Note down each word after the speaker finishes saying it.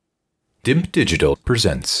Dimp Digital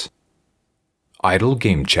presents Idle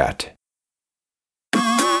Game Chat.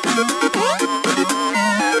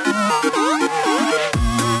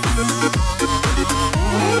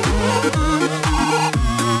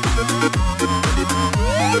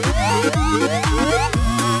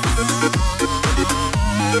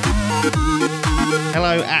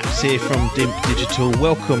 Hello, Apps here from Dimp Digital.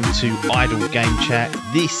 Welcome to Idle Game Chat.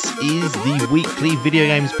 This is the weekly video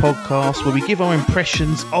games podcast where we give our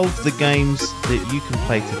impressions of the games that you can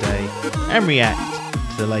play today and react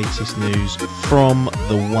to the latest news from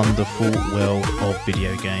the wonderful world of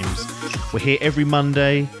video games. We're here every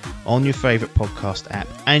Monday on your favourite podcast app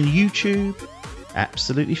and YouTube,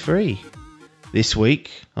 absolutely free. This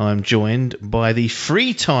week, I'm joined by the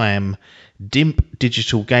three-time Dimp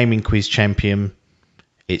Digital Gaming Quiz champion.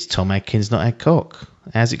 It's Tom Adkins, not Adcock.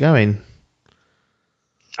 How's it going?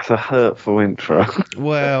 That's a hurtful intro.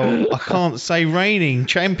 Well, I can't say reigning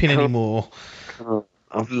champion anymore.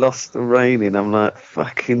 I've lost the reigning. I'm like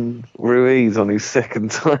fucking Ruiz on his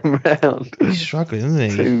second time round. He's struggling,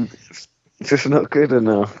 isn't he? Just not good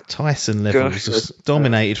enough. Tyson levels, just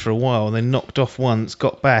dominated for a while and then knocked off once,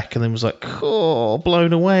 got back and then was like,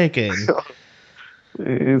 blown away again.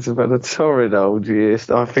 It's about a torrid old year.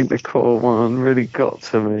 I think the core one really got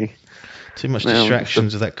to me. Too much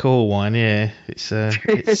distractions with that core wine, yeah.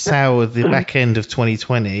 It's soured the back end of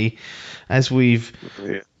 2020. As we've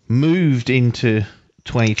moved into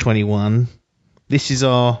 2021, this is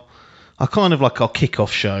our kind of like our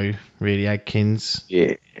kickoff show, really, Adkins.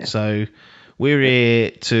 Yeah. So we're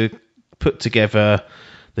here to put together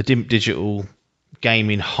the Dimp Digital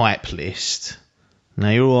Gaming Hype List. Now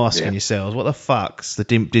you're all asking yourselves, what the fuck's the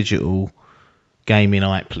Dimp Digital Gaming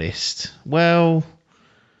Hype List? Well,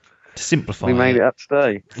 to simplify, we made it up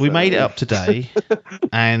today. We made it up today,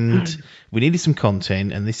 and we needed some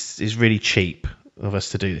content, and this is really cheap of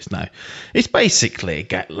us to do this. No, it's basically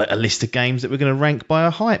a list of games that we're going to rank by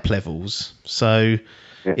our hype levels. So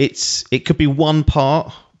it could be one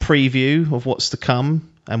part preview of what's to come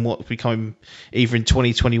and what will be coming either in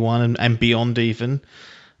 2021 and beyond even.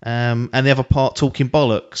 And the other part talking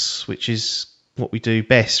bollocks, which is what we do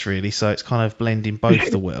best, really. So it's kind of blending both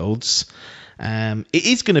the worlds. It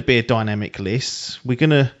is going to be a dynamic list.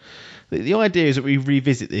 The idea is that we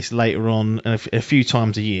revisit this later on a few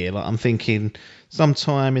times a year. Like I'm thinking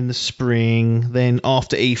sometime in the spring, then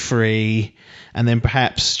after E3, and then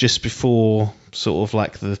perhaps just before sort of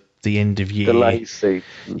like the end of year. Delay season.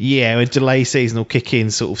 Yeah, a delay season will kick in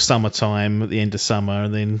sort of summertime, at the end of summer,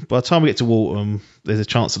 and then by the time we get to autumn, there's a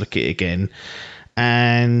chance to look at it again.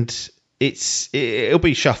 And it'll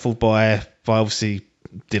be shuffled by obviously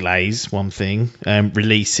delays, one thing,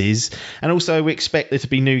 releases, and also we expect there to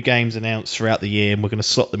be new games announced throughout the year, and we're going to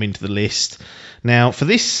slot them into the list. Now, for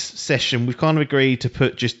this session, we've kind of agreed to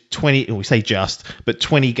put just 20, or we say just, but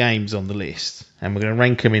 20 games on the list, and we're going to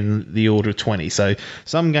rank them in the order of 20. So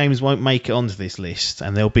some games won't make it onto this list,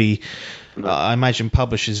 and there'll be, I imagine,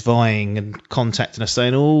 publishers vying and contacting us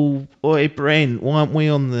saying, oi, Brent, why aren't we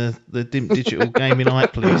on the Dimp Digital Gaming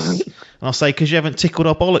Hype list? And I'll say, because you haven't tickled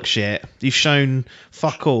our bollocks yet. You've shown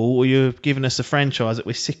fuck all, or you're giving us a franchise that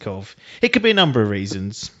we're sick of. It could be a number of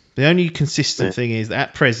reasons. The only consistent thing is that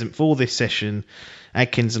at present, for this session,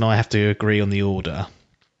 Adkins and I have to agree on the order.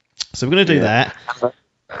 So we're going to do that.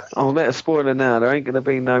 I'll let a spoiler now. There ain't going to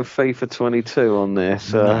be no FIFA 22 on there.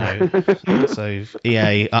 So. No. So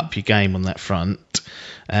EA, up your game on that front.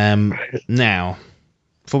 Now,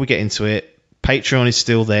 before we get into it, Patreon is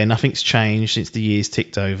still there. Nothing's changed since the year's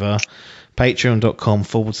ticked over.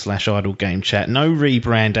 Patreon.com/Idle Game Chat. No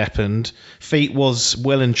rebrand happened. Feet was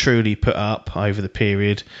well and truly put up over the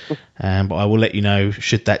period, but I will let you know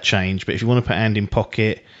should that change. But if you want to put hand in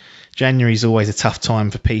pocket, January's always a tough time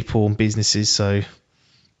for people and businesses, so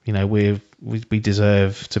you know we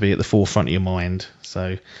deserve to be at the forefront of your mind.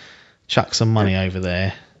 So chuck some money over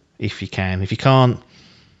there if you can. If you can't,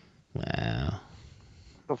 well,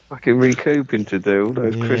 got fucking recouping to do, all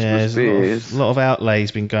those Christmas beers. A lot of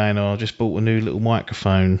outlays been going on. I just bought a new little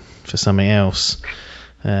microphone for something else.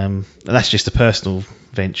 That's just a personal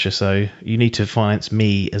venture, so you need to finance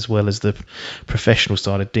me as well as the professional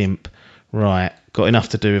side of Dimp. Right, got enough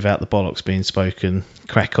to do without the bollocks being spoken.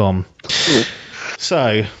 Crack on. So,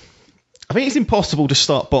 I think it's impossible to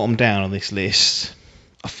start bottom down on this list.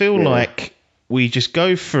 I feel like we just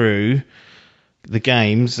go through the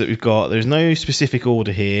games that we've got. There's no specific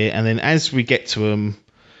order here, and then as we get to them,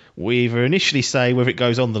 we either initially say whether it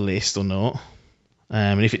goes on the list or not,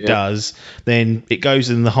 And if it does, then it goes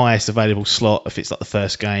in the highest available slot if it's like the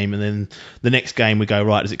first game, and then the next game we go,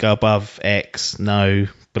 right, does it go above X? No,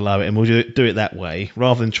 below it, and we'll do it that way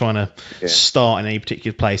rather than trying to start in any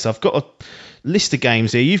particular place. I've got a list of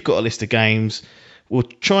games here. You've got a list of games. We'll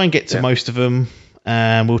try and get to most of them.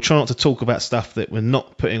 We'll try not to talk about stuff that we're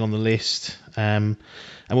not putting on the list. And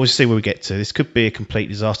we'll see where we get to. This could be a complete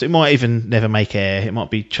disaster. It might even never make air. It might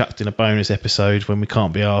be chucked in a bonus episode when we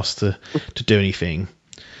can't be asked to do anything.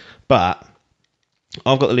 But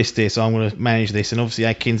I've got the list here, so I'm going to manage this. And obviously,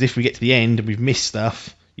 Adkins, if we get to the end and we've missed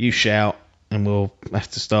stuff, you shout, and we'll have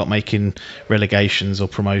to start making relegations or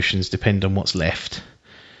promotions depending on what's left.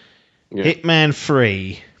 Yeah. Hitman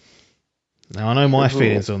 3. Now, I know my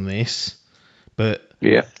feelings on this, but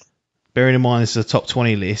bearing in mind this is a top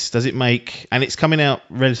 20 list, does it make... And it's coming out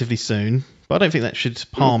relatively soon, but I don't think that should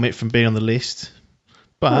harm it from being on the list.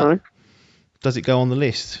 But does it go on the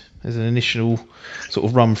list as an initial sort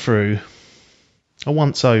of run through? A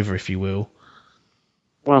once over, if you will.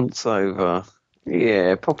 Once over.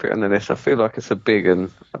 Yeah, pop it on the list. I feel like it's a big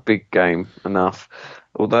game enough.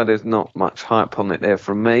 Although there's not much hype on it there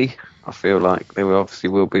from me, I feel like there obviously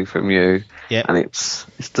will be from you. Yeah. And it's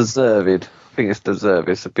deserved. I think it's deserved.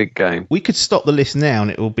 It's a big game. We could stop the list now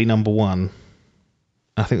and it will be number one.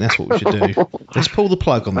 I think that's what we should do. Let's pull the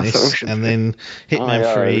plug on this, and then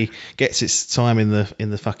Hitman 3 gets its time in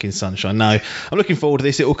the fucking sunshine. No, I'm looking forward to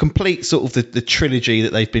this. It will complete sort of the trilogy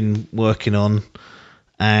that they've been working on,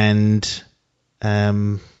 and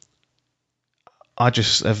I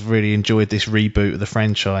just have really enjoyed this reboot of the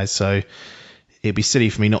franchise. So it'd be silly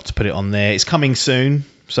for me not to put it on there. It's coming soon,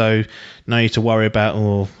 so no need to worry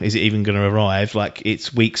about, is it even going to arrive? Like,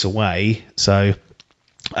 it's weeks away, so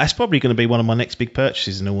that's probably going to be one of my next big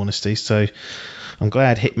purchases, in all honesty. So I'm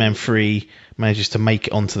glad Hitman 3 manages to make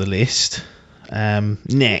it onto the list.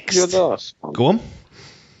 Next. Your last one? Go on.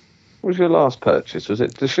 What was your last purchase? Was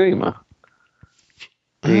it Tsushima?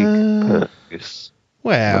 Big purchase.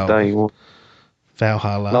 Well, day one.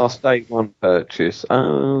 Valhalla. Last day one purchase.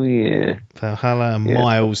 Oh, yeah. Valhalla and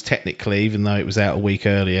Miles, technically, even though it was out a week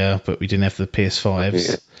earlier, but we didn't have the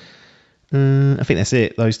PS5s. I think that's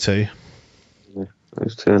it, those two.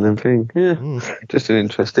 Those two and everything. Yeah. Just an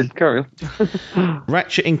interested. Carry on.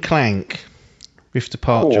 Ratchet and Clank. Rift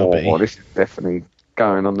Apart Jobby. Oh, this is definitely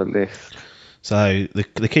going on the list. So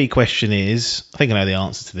the key question is, I think I know the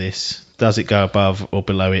answer to this. Does it go above or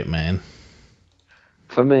below Hitman?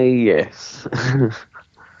 For me, yes.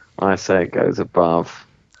 I say it goes above.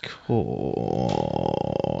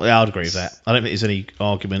 Cool. Yeah, I'd agree with that. I don't think there's any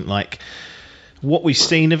argument. Like, what we've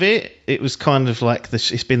seen of it, it was kind of like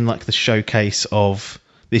it's been like the showcase of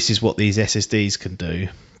this is what these SSDs can do.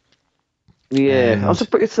 Yeah, I was a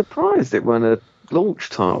bit surprised it wasn't a launch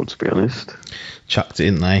title, to be honest. Chucked it,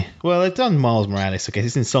 didn't they? Well, they've done Miles Morales, I guess.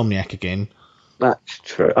 It's Insomniac again. That's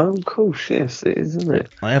true. Oh, of course, yes, it is, isn't it?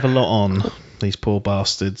 I have a lot on, these poor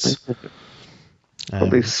bastards.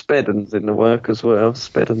 Probably Speddens in the work as well.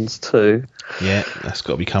 Speddens 2. Yeah, that's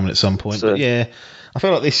got to be coming at some point. But yeah, I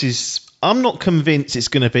feel like this is... I'm not convinced it's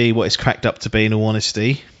going to be what it's cracked up to be, in all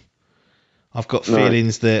honesty. I've got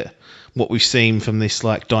feelings that what we've seen from this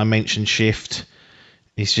like dimension shift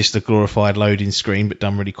is just a glorified loading screen, but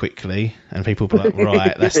done really quickly. And people will be like,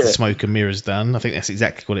 right, that's the smoke and mirrors done. I think that's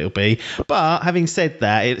exactly what it'll be. But having said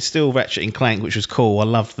that, it's still Ratchet and Clank, which was cool. I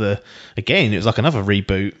love again, it was like another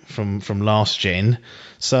reboot from last gen.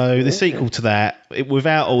 So the sequel to that,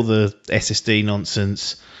 without all the SSD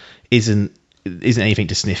nonsense, isn't anything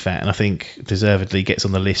to sniff at, and I think deservedly gets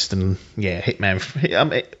on the list. And yeah,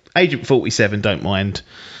 Hitman, Agent 47, don't mind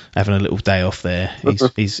having a little day off there.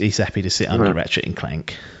 He's happy to sit under Ratchet and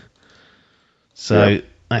Clank. So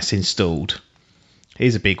that's installed.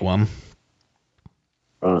 Here's a big one.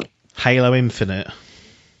 Right. Halo Infinite.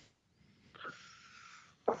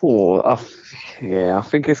 I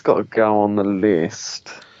think it's got to go on the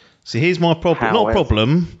list. See, here's my problem. However, not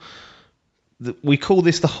problem. We call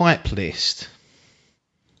this the hype list.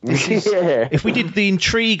 If we did the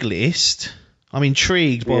intrigue list, I'm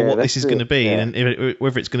intrigued by what this is going to be and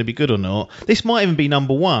whether it's going to be good or not. This might even be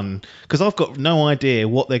number one because I've got no idea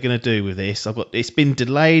what they're going to do with this. It's been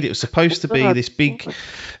delayed. It was supposed to be this big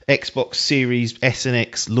Xbox Series S and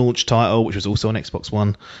X launch title, which was also on Xbox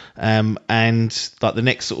One, and like the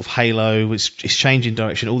next sort of Halo, it's changing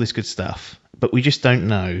direction, all this good stuff. But we just don't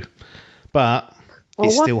know. But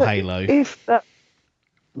it's still Halo. If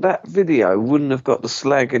that video wouldn't have got the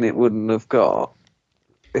slag and it wouldn't have got,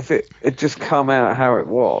 if it just come out how it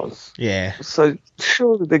was. Yeah. So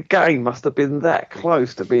surely the game must have been that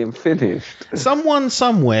close to being finished. Someone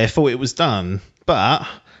somewhere thought it was done, but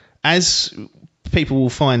as people will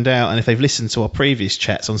find out, and if they've listened to our previous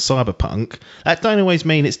chats on Cyberpunk, that don't always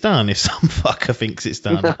mean it's done if some fucker thinks it's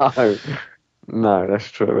done. No, that's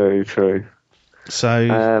true, very true.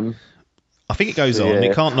 So I think it goes on.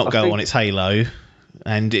 It can't not go on. It's Halo,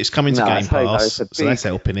 and it's coming to Game Pass, so that's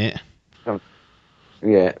helping it.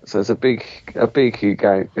 Yeah, so it's a big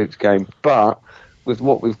game, but with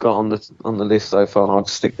what we've got on the list so far, I'd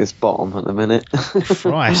stick this bottom at the minute.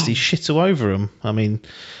 Christ, he's shit all over them. I mean,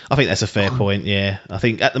 I think that's a fair point, yeah. I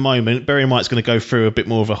think at the moment, bearing in mind it's going to go through a bit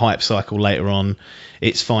more of a hype cycle later on,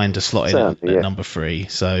 it's fine to slot in at number 3.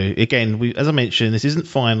 So, again, as I mentioned, this isn't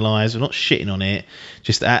finalised. We're not shitting on it.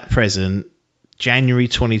 Just at present, January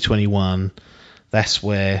 2021, that's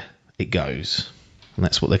where it goes. And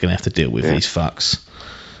that's what they're going to have to deal with, these fucks.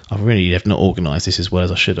 I really have not organised this as well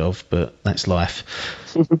as I should have, but that's life.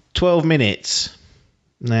 12 minutes.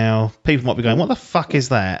 Now, people might be going, what the fuck is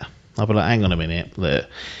that? I'll be like, hang on a minute. Look,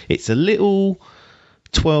 it's a little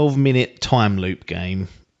 12-minute time loop game.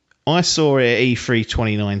 I saw it at E3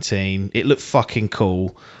 2019. It looked fucking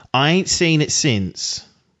cool. I ain't seen it since.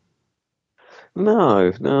 No,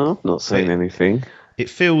 I've not seen anything. It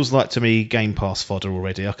feels like to me Game Pass fodder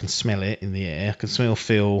already. I can smell it in the air. I can smell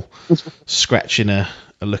Phil scratching a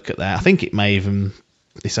look at that. I think it may even...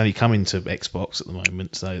 It's only coming to Xbox at the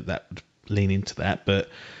moment, so that would lean into that. But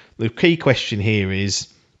the key question here is,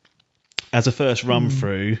 as a first run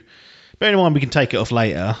through, bear in mind we can take it off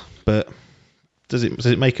later, but does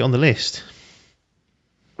it make it on the list?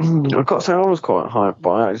 I've got to say I was quite hyped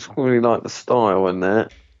by it. I just really like the style and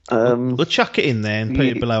that. We'll chuck it in there and put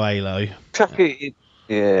it below Halo. Chuck it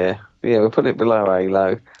in, we'll put it below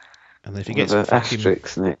Halo. And if it gets an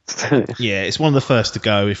asterisk next. Yeah, it's one of the first to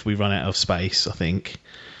go if we run out of space, I think.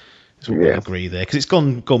 So we'll agree there. Because it's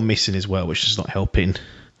gone missing as well, which is not helping.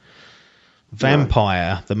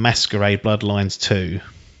 Vampire, The Masquerade Bloodlines 2.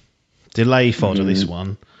 Delay fodder, this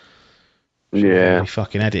one. Yeah. We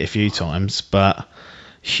fucking had it a few times, but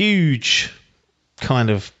huge kind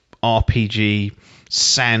of RPG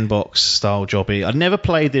sandbox style jobby. I'd never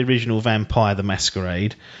played the original Vampire the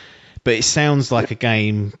Masquerade, but it sounds like a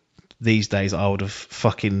game these days I would have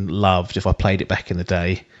fucking loved if I played it back in the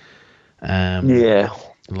day.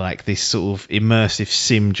 Like this sort of immersive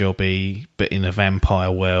sim jobby, but in a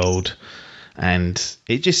vampire world. And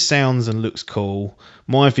it just sounds and looks cool.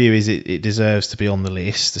 My view is it deserves to be on the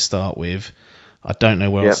list to start with. I don't know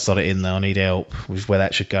where else to slot it in though. I need help with where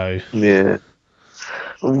that should go. Yeah.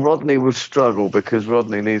 Well, Rodney would struggle because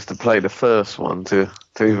Rodney needs to play the first one to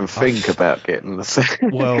even think about getting the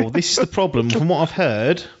second. Well, this is the problem. From what I've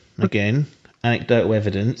heard, again, anecdotal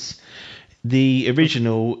evidence, the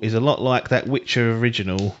original is a lot like that Witcher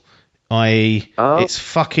original, i.e. it's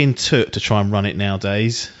fucking took to try and run it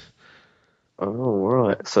nowadays. Oh,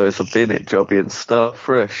 right. So it's a binnet jobby and start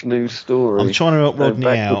fresh, new story. I'm trying to help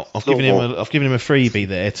Rodney out. I've given him a freebie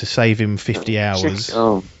there to save him 50 hours.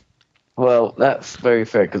 Well, that's very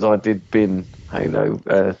fair because I did bin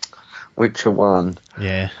Halo, Witcher 1,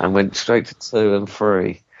 and went straight to 2 and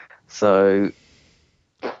 3. So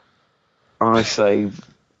I say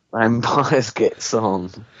Vampires gets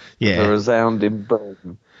on. Yeah, a resounding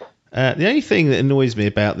boom. The only thing that annoys me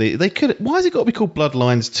about why has it got to be called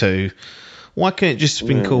Bloodlines 2? Why can't it just have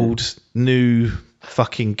been called New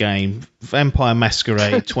Fucking Game Vampire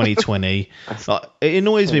Masquerade 2020? Like, it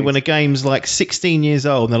annoys me when a game's like 16 years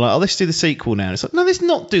old and they're like, oh, let's do the sequel now. And it's like, no, let's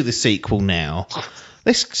not do the sequel now.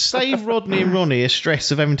 Let's save Rodney and Ronnie a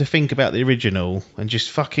stress of having to think about the original and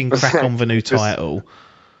just fucking crack on the new title.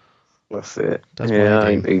 That's it. I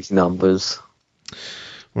ain't these numbers.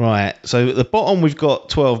 Right, so at the bottom we've got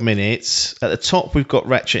 12 minutes. At the top we've got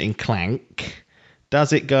Ratchet and Clank.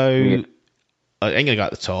 Does it go... Yeah. I ain't going to go at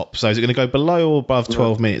the top. So is it going to go below or above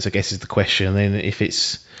 12 minutes, I guess is the question. And then if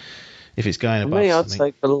it's going above... Me, I'd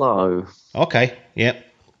say below. Okay, yep.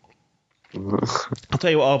 I'll tell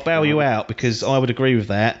you what, I'll bail you out because I would agree with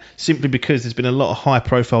that, simply because there's been a lot of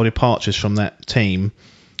high-profile departures from that team.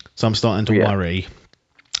 So I'm starting to worry.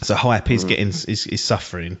 So hype is is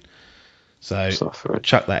suffering. So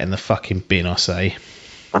chuck that in the fucking bin, I say.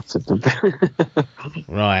 That's a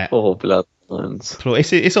right. Oh, Bloodlines.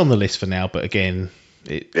 It's on the list for now, but again,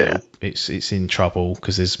 it's in trouble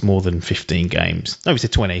because there's more than 15 games. No, we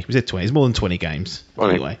said 20. We said 20. It's more than 20 games.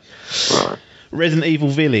 20. Anyway. Right. Resident Evil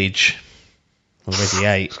Village. Already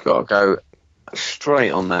 8. It's got to go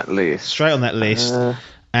straight on that list. Straight on that list.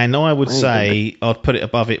 And I would say I'd put it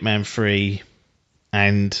above Hitman 3.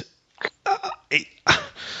 And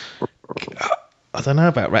I don't know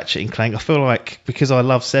about Ratchet and Clank. I feel like because I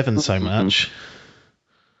love 7 so much.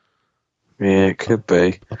 Yeah, it could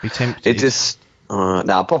be. I'd be tempted. It just...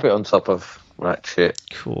 I'll pop it on top of Ratchet.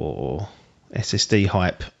 Cool. SSD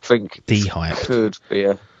hype. I think D-hype. could be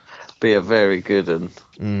a very good one.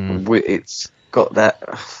 It's got that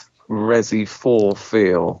Resi 4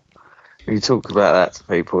 feel. You talk about that to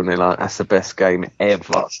people and they're like, that's the best game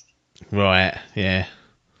ever. Right, yeah.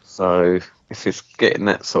 So if it's getting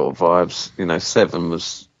that sort of vibes, 7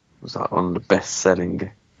 was like one of the best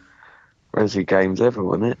selling Resi games ever,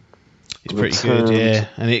 wasn't it? It's pretty good, yeah.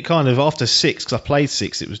 And it kind of, after 6, because I played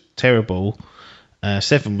 6, it was terrible.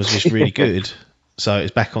 7 was just really good. So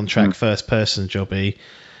it's back on track, first person jobby.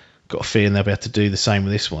 Got a feeling they'll be able to do the same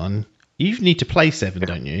with this one. You need to play 7,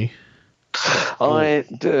 don't you? I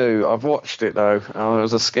do. I've watched it though. I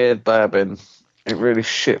was a scared babbin. It really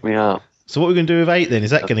shit me up. So what are we going to do with 8 then?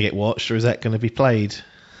 Is that going to get watched or is that going to be played?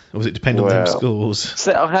 Or does it depend on them scores?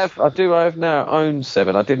 So I have now owned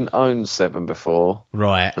 7. I didn't own 7 before.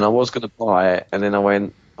 Right. And I was going to buy it, and then I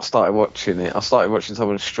started watching it. I started watching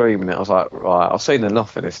someone streaming it. I was like, right, I've seen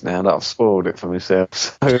enough of this now that I've spoiled it for myself.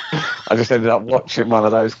 So I just ended up watching one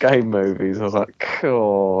of those game movies. I was like,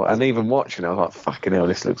 cool. And even watching it, I was like, fucking hell,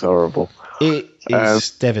 this looks horrible. It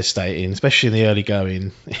is devastating, especially in the early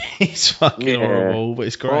going. It's fucking horrible, but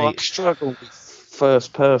it's great. Well, I struggle with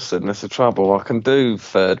first person. That's the trouble. I can do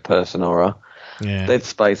third person horror. Yeah. Dead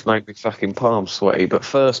Space make me fucking palms sweaty, but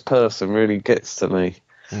first person really gets to me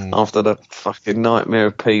after the fucking nightmare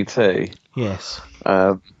of PT. Yes.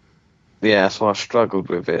 That's why I struggled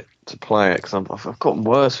with it to play it, because I've gotten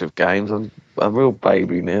worse with games. I'm a real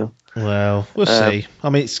baby now. Well, we'll see. I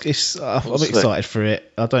mean, I'm excited for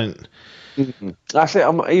it. I don't. That's it. I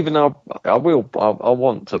want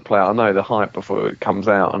to play it. I know the hype before it comes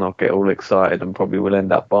out, and I'll get all excited and probably will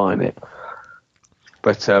end up buying it.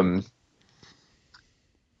 But I'm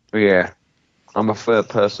a third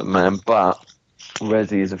person man. But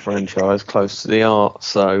Resi is a franchise close to the art,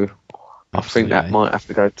 so I think that might have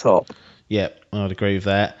to go top. Yep, I'd agree with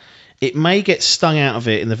that. It may get stung out of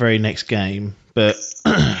it in the very next game, but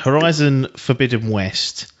Horizon Forbidden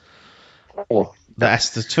West. To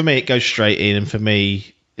me, it goes straight in, and for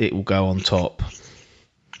me, it will go on top.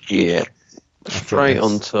 Yeah, straight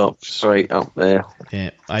on top, straight up there.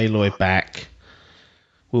 Yeah, Aloy back.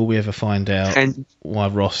 Will we ever find out why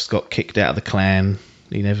Ross got kicked out of the clan?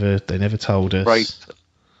 They never told us. Right.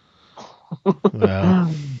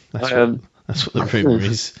 Well, that's what the rumour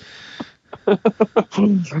is.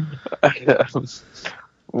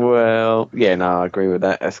 Well, I agree with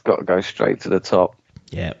that. It's got to go straight to the top.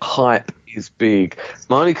 Yeah. Hype is big.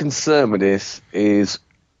 My only concern with this is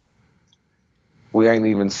we ain't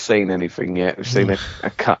even seen anything yet. We've seen a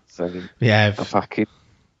cutscene. Yeah.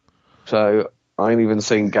 So I ain't even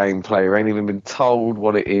seen gameplay. We ain't even been told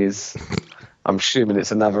what it is. I'm assuming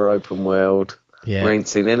it's another open world. Yeah. We ain't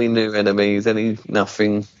seen any new enemies,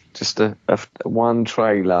 nothing. Just a one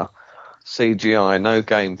trailer, CGI, no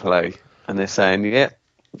gameplay, and they're saying, it'll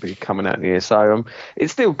be coming out in the year. So it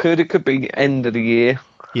still could. It could be end of the year.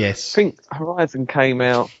 Yes. I think Horizon came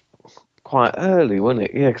out quite early, wasn't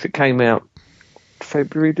it? Yeah, because it came out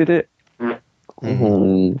February, did it? Yeah.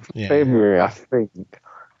 February, I think.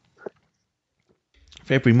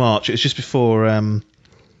 February, March. It was just before the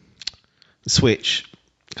Switch.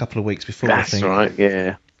 A couple of weeks before, I think. That's right,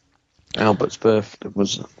 yeah. Albert's birthday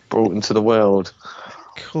was brought into the world.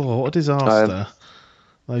 Cool, what a disaster.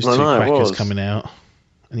 Those two crackers coming out.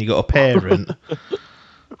 And you got a parent.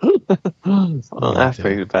 I'm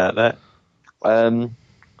happy about that. Top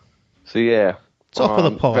of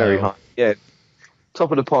the pile. Very high. Yeah,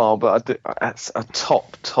 top of the pile, but that's a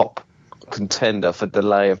top contender for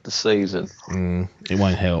delay of the season. It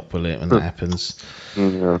won't help, will it, when that happens?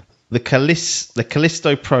 Yeah. The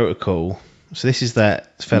Callisto Protocol. So this is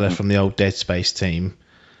that fella from the old Dead Space team.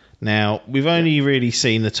 Now, we've only really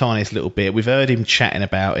seen the tiniest little bit. We've heard him chatting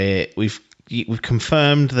about it. We've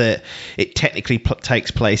confirmed that it technically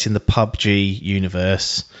takes place in the PUBG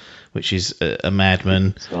universe, which is a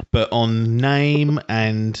madman. But on name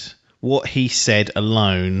and what he said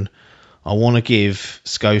alone, I want to give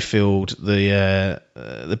Schofield the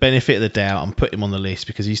benefit of the doubt and put him on the list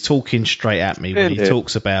because he's talking straight at me when he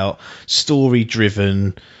talks about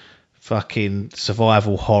story-driven fucking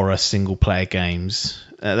survival horror single-player games.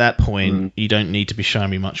 At that point, you don't need to be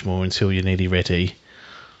showing me much more until you're nearly ready.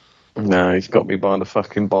 No, he's got me by the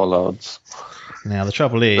fucking bollards. Now, the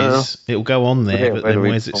trouble is, it'll go on there, but then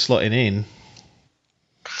where's it slotting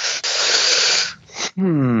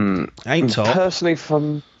in? Ain't top. Personally,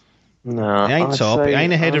 no. It ain't top. It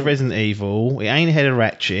ain't ahead of Resident Evil. It ain't ahead of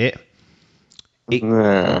Ratchet. It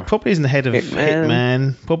probably isn't ahead of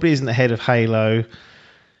Hitman. Probably isn't ahead of Halo.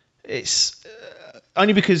 It's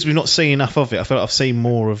only because we've not seen enough of it. I feel like I've seen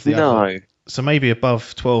more of the So maybe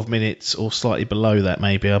above 12 minutes or slightly below that,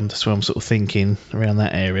 maybe. That's what I'm sort of thinking, around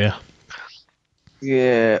that area.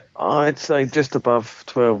 Yeah, I'd say just above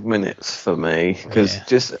 12 minutes for me, because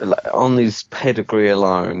just on his pedigree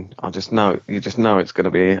alone, you just know it's going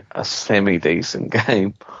to be a semi-decent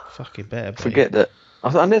game. Fucking better be. Forget that.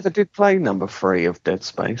 I never did play number 3 of Dead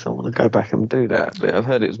Space. I want to go back and do that. But I've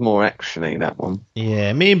heard it was more actiony, that one.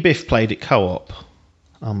 Yeah, me and Biff played it co-op,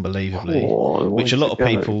 unbelievably, which a lot of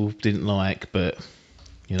people didn't like, but,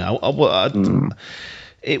 you know,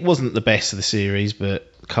 it wasn't the best of the series, but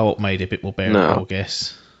co-op made it a bit more bearable, I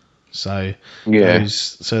guess. So,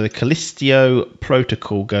 so the Callisto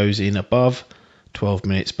Protocol goes in above 12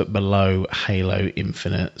 minutes, but below Halo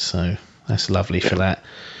Infinite. So that's lovely for that.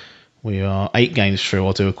 We are 8 games through.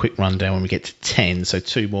 I'll do a quick rundown when we get to 10. So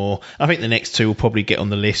 2 more. I think the next 2 will probably get on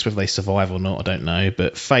the list, whether they survive or not, I don't know.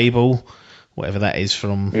 But Fable, whatever that is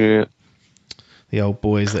from the old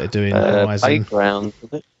boys that are doing Horizon. Playground,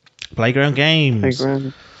 is it? Playground Games.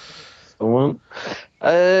 Playground. The one.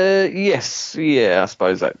 Yes, I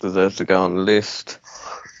suppose that deserves to go on the list.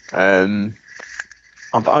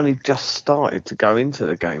 I've only just started to go into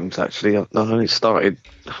the games, actually. I've only started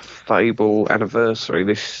Fable Anniversary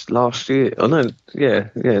this last year. Oh, no,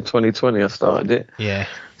 2020 I started it. Yeah.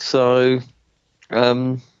 So,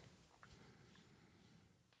 the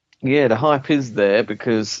hype is there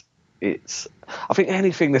because it's... I think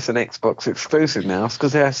anything that's an Xbox exclusive now is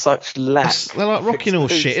because they have such lack. They're like rocking all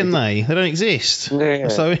shit, aren't they? They don't exist. Yeah,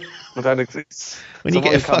 so they don't exist. When you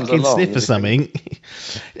get a fucking sniff or something.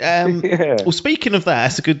 Well, speaking of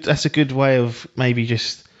that, that's a good way of maybe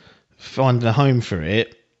just finding a home for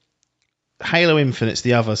it. Halo Infinite's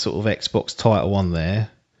the other sort of Xbox title on there.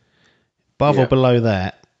 Above or below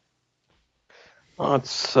that? I'd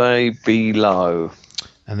say below.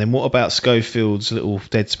 And then what about Schofield's little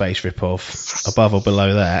Dead Space rip-off? Above or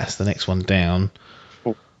below that? That's the next one down.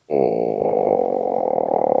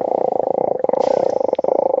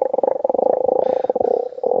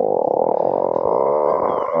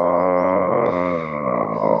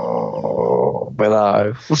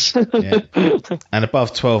 Below. And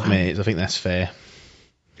above 12 minutes, I think that's fair.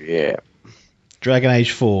 Yeah. Dragon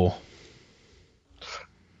Age 4.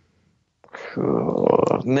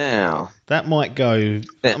 Now that might go.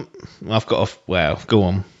 I've got go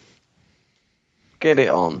on. Get it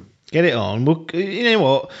on. Well, you know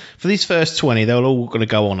what? For these first 20, they're all going to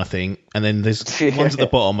go on, I think, and then there's ones at the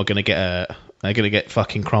bottom are going to get they're going to get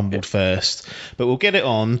fucking crumbled first. But we'll get it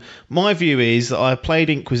on. My view is that I played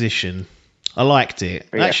Inquisition. I liked it.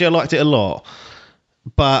 Yeah. Actually, I liked it a lot,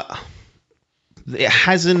 but it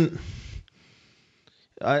hasn't.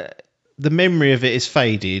 The memory of it is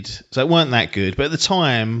faded, so it weren't that good. But at the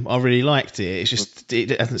time, I really liked it. It's just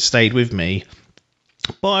it hasn't stayed with me.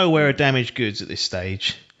 BioWare are damaged goods at this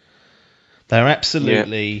stage. They're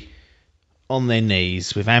absolutely on their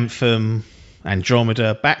knees with Anthem,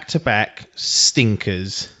 Andromeda, back-to-back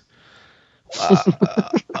stinkers.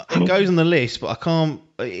 It goes on the list, but I can't.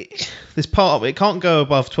 This part of it can't go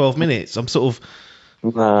above 12 minutes. I'm sort of.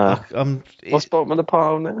 What's bottom of the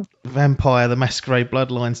pile now? Vampire: The Masquerade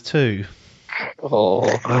Bloodlines 2.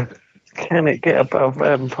 Oh, can it get above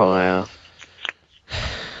Vampire?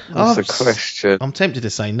 That's the question. I'm tempted to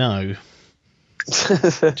say no.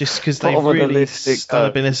 Just because they've really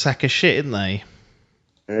been a sack of shit, haven't they?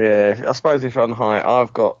 Yeah, I suppose if on height,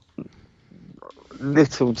 I've got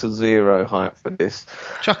little to zero height for this.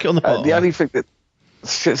 Chuck it on the bottom. The only thing that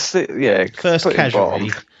first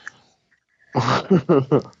casualty.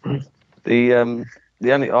 The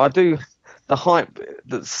hype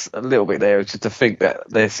that's a little bit there is just to think that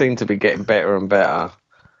they seem to be getting better and better.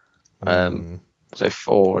 So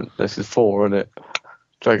 4, this is 4, isn't it?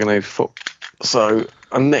 Dragon Age 4. So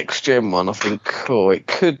a next gen one, I think. It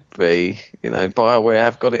could be. BioWare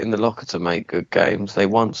have got it in the locker to make good games. They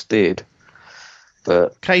once did,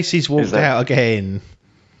 but Casey's walked out again.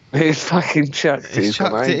 He's fucking chucked it.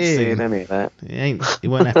 I ain't seeing any of that. He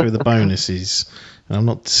weren't happy with the bonuses. And I'm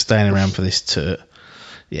not staying around for this toot.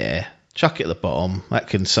 Yeah, chuck it at the bottom. That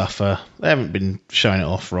can suffer. They haven't been showing it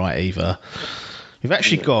off right either. We've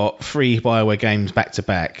actually got 3 BioWare games back to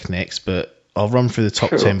back next, but I'll run through the top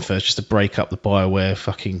 10 first just to break up the BioWare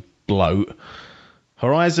fucking bloat.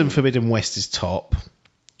 Horizon Forbidden West is top.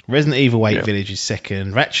 Resident Evil 8 Village is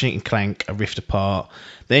second. Ratchet and Clank: A Rift Apart.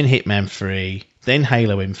 Then Hitman 3. Then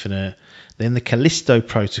Halo Infinite, then the Callisto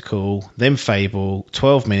Protocol, then Fable,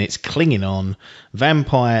 12 minutes, Clinging On,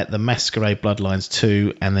 Vampire: The Masquerade Bloodlines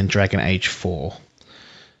 2, and then Dragon Age 4.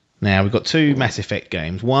 Now, we've got 2 Mass Effect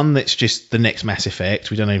games. One that's just the next Mass Effect,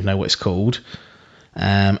 we don't even know what it's called.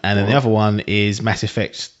 And then the other one is Mass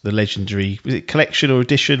Effect, the Legendary, was it Collection or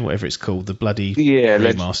Edition, whatever it's called, the bloody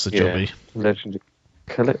remaster jobby. Legendary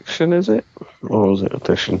Collection, is it? Or was it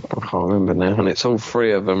Edition? I can't remember now. And it's all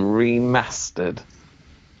 3 of them remastered.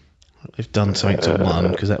 They've done something to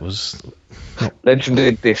one, because that was... Legendary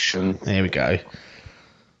Edition. There we go.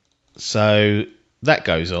 So, that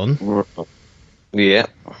goes on. Yeah.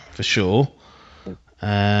 For sure.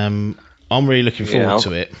 I'm really looking forward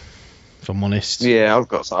to it, if I'm honest. Yeah,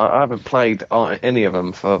 I haven't played any of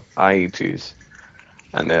them for ages,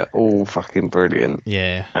 and they're all fucking brilliant.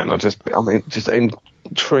 Yeah, and I'm just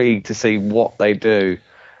intrigued to see what they do.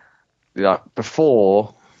 Like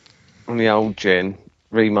before, on the old gen,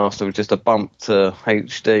 remaster was just a bump to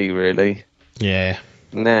HD, really. Yeah.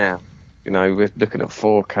 Now, we're looking at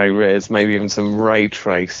 4K res, maybe even some ray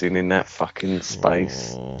tracing in that fucking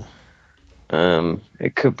space. Oh.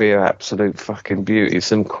 It could be an absolute fucking beauty,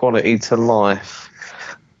 some quality to life.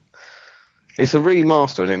 It's a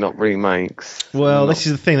remaster, isn't it? Not remakes. Well, this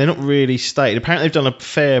is the thing. They're not really stated. Apparently, they've done a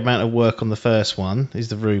fair amount of work on the first one, is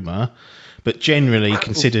the rumour. But generally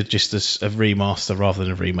considered just as a remaster rather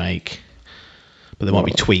than a remake. But there might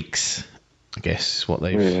be tweaks, I guess, is what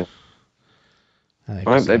they've... Yeah. I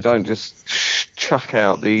hope they don't just chuck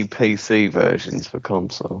out the PC versions for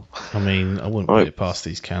console. I mean, I wouldn't put it past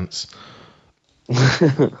these cunts.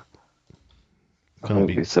 I hope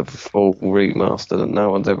it's a full remaster that no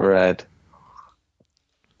one's ever had.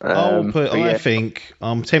 I think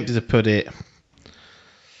I'm tempted to put it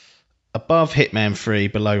above Hitman 3,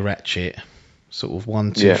 below Ratchet. Sort of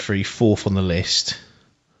 1, 2, 3, fourth on the list.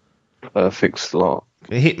 Perfect slot.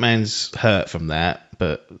 Hitman's hurt from that,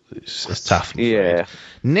 but it's tough. Yeah.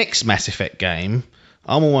 Next Mass Effect game,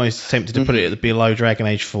 I'm almost tempted to put it at the below Dragon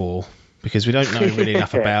Age 4 because we don't know really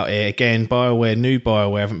enough about it. Again, new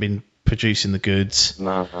BioWare haven't been producing the goods.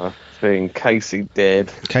 No, being Casey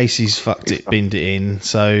dead. Casey's fucked it, binned it in,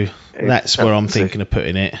 so that's where I'm thinking of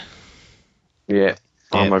putting it. Yeah.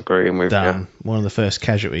 I'm agreeing with you. One of the first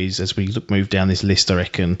casualties as we move down this list, I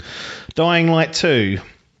reckon. Dying Light 2.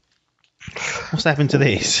 What's happened to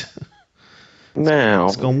this? Now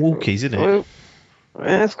it's gone walkies, isn't it?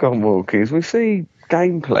 It's gone walkies. We see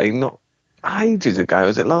gameplay not ages ago.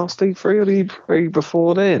 Was it last E3 or the E3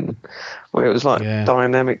 before then? Where it was like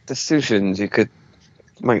dynamic decisions. You could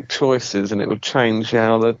make choices and it would change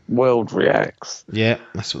how the world reacts. Yeah,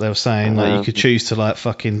 that's what they were saying. Like you could choose to like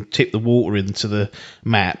fucking tip the water into the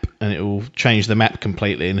map and it will change the map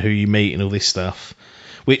completely and who you meet and all this stuff.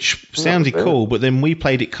 Which sounded cool, but then we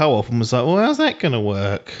played it co-op and was like, well, how's that going to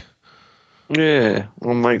work? Yeah,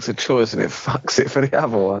 one makes a choice and it fucks it for the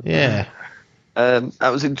other one. Yeah. That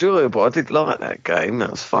was enjoyable. I did like that game.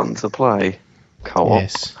 That was fun to play co-op.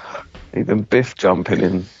 Yes. Even Biff jumping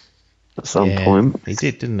in at some point. He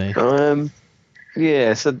did, didn't he?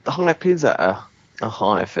 Yeah, so the hype is at a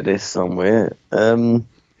high for this somewhere.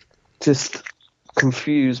 Just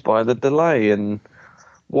confused by the delay and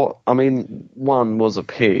one was a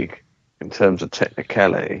pig in terms of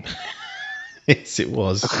technicality. Yes, it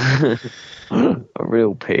was. A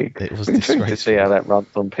real pig. It was disgraceful. To see how that runs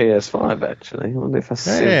on PS5, actually. I wonder if that's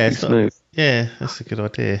smooth. Yeah, that's a good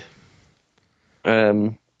idea.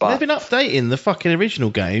 But they've been updating the fucking original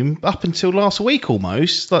game up until last week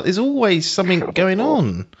almost. Like, there's always something going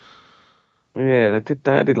on. Yeah, they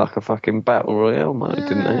did like a fucking battle royale mode,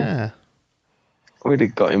 didn't they? Really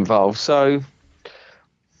got involved. So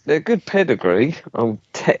they're good pedigree. Oh,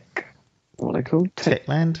 what are they called?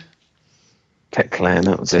 Techland. Techland,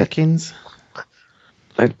 that was it. Tekkins.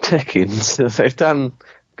 They're Tekkins. They've done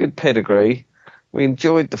good pedigree. We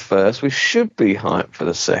enjoyed the first. We should be hyped for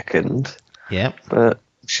the second. Yep. But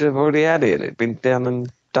should have already had it. It'd been done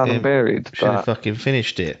and buried. Should have fucking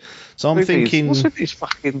finished it. So I'm thinking... What's with these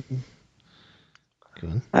fucking...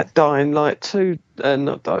 That Dying Light 2...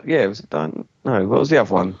 was it Dying... No, what was the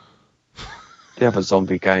other one? The other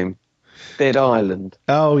zombie game. Dead Island.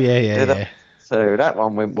 Oh, yeah. So that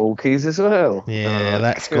one went walkies as well. Yeah,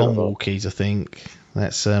 that's gone walkies, I think.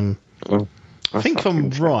 That's... I think if I'm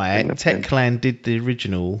right, Techland did the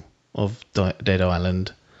original of Dead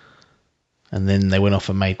Island. And then they went off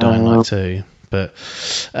and made Dying Light 2. But,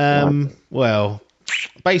 well,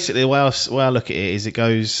 basically the way I look at it is it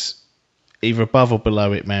goes either above or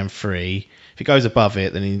below Hitman 3. If it goes above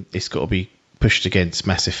it, then it's got to be pushed against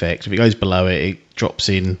Mass Effect. If it goes below it, it drops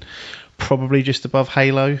in probably just above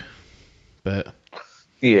Halo. But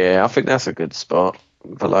yeah, I think that's a good spot.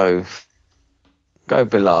 Below. Go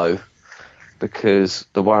below. Because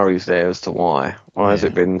the worry's there as to why. Why has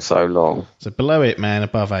it been so long? So below it, man,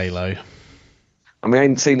 above Halo. I mean, I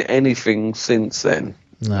ain't seen anything since then.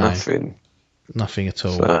 No. Nothing. Nothing at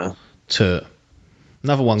all.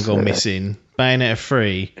 Another one gone Yeah. missing. Bayonetta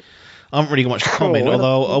 3. I haven't really got much to comment, well.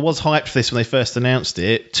 although I was hyped for this when they first announced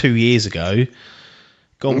it 2 years ago.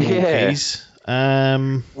 Gone Yeah. walkies.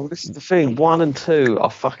 Well, this is the thing. 1 and 2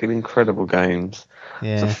 are fucking incredible games.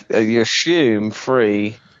 Yeah. So, you assume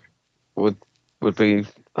 3 would be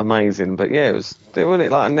amazing, but yeah, when it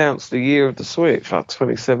like announced the year of the Switch, like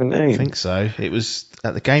 2017. I think so. It was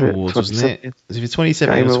at the Game Yeah, Awards, wasn't it? 2017. Was it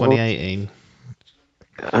 2017 Game or Awards. 2018?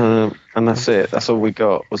 And that's it. That's all we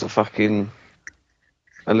got was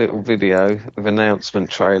a little video of announcement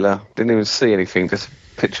trailer. Didn't even see anything, just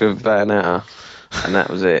a picture of Bayonetta, and that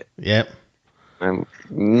was it. Yep.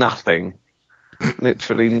 Nothing.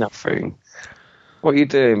 Literally nothing. What are you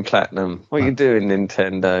doing, Platinum? What are you doing,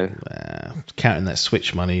 Nintendo? Counting that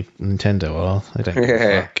Switch money, Nintendo are. They don't give a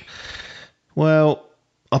Yeah. fuck. Well,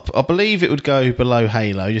 I believe it would go below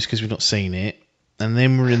Halo just because we've not seen it. And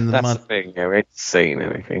then we're in the That's mud. the thing, yeah, we ain't seen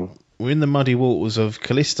anything. We're in the muddy waters of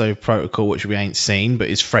Callisto Protocol, which we ain't seen, but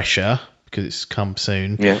is fresher because it's come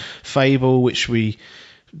soon. Yeah. Fable, which we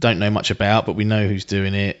don't know much about, but we know who's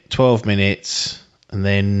doing it. 12 minutes, and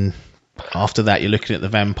then after that, you're looking at the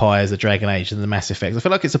Vampires, the Dragon Age, and the Mass Effect. I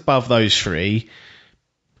feel like it's above those three.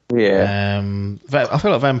 Yeah. I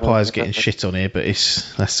feel like Vampire's getting shit on here, but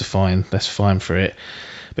that's fine for it.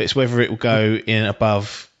 But it's whether it will go in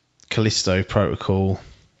above Callisto Protocol,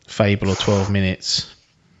 Fable, or 12 minutes.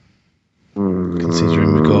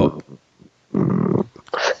 Considering we've got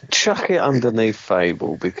Chuck it underneath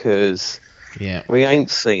Fable because yeah, we ain't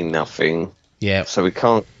seen nothing, yeah, so we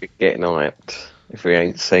can't be getting hyped if we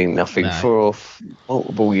ain't seen nothing No. for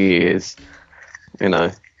multiple years. You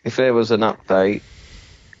know, if there was an update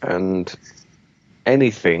and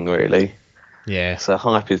anything really, yeah. so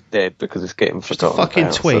hype is dead because it's getting forgotten. fucking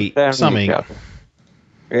about. So tweet, down you something. go.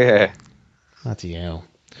 Yeah. Bloody hell.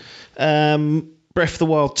 Breath of the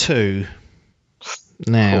Wild 2.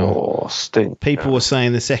 Now, Oh, stink. people were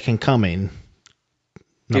saying the second coming.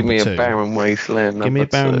 Give me number a two. Barren Wasteland. Give me a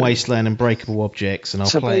number Barren 2. Wasteland and Breakable Objects, and I'll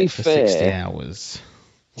To play be it for fair- 60 hours.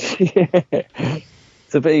 Yeah.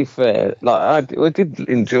 To be fair, like I did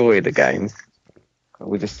enjoy the game.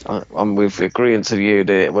 I'm with agreeing to you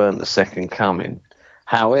that it weren't the second coming.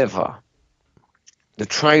 However, the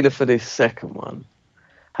trailer for this second one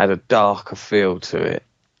had a darker feel to it,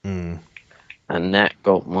 Mm. and that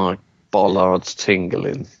got my bollards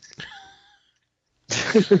tingling.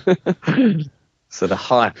 So the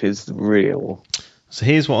hype is real. So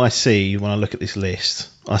here's what I see when I look at this list.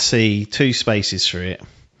 I see 2 spaces for it.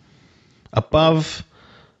 Above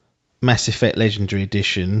Mass Effect Legendary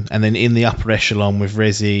Edition, and then in the upper echelon with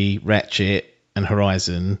Resi, Ratchet, and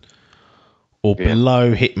Horizon, or Yeah.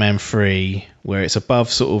 below Hitman 3, where it's above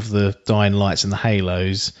sort of the Dying Lights and the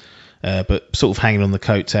Halos, but sort of hanging on the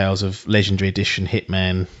coattails of Legendary Edition,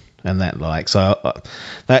 Hitman, and that like. So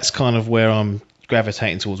that's kind of where I'm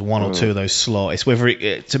gravitating towards one or two of those slots. It's whether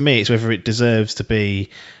to me, it's whether it deserves to be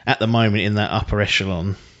at the moment in that upper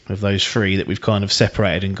echelon of those 3 that we've kind of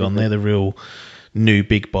separated and gone. They're the real new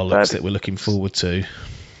big bollocks that we're looking forward to.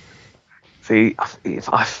 See,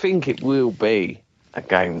 I think it will be a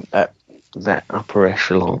game at that upper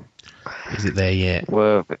echelon. Is it there yet?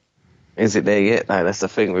 Well, is it there yet? No, that's the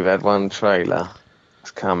thing. We've had one trailer.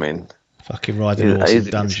 It's coming. Fucking riding horse in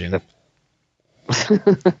dungeon.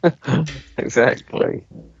 Exactly.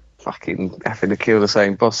 Fucking having to kill the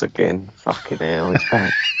same boss again. Fucking hell, he's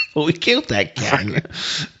back. Well, we killed that gang.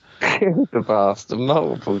 Killed the bastard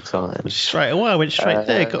multiple times. Straight away, I went straight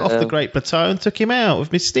there, got off the Great Plateau and took him out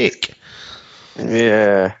with my stick.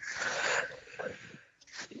 Yeah.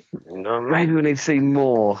 No, maybe we need to see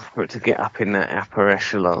more for it to get up in that upper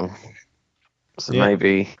echelon. So Yeah.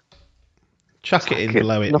 maybe Chuck it in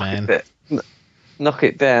below it, man. Knock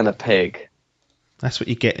it down a peg. That's what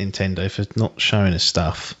you get, Nintendo, for not showing us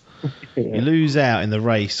stuff. You lose out in the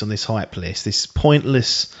race on this hype list, this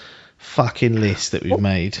pointless fucking list that we've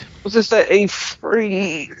made. Was this that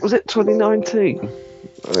E3? Was it 2019?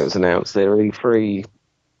 When it was announced there, E3.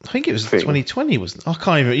 I think it was Thing. 2020, wasn't it? I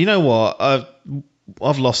can't even. You know what?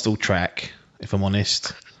 I've lost all track, if I'm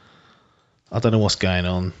honest. I don't know what's going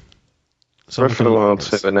on. So Breath of the Wild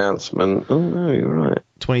 2 announcement. Oh no, you're right.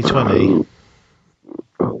 2020.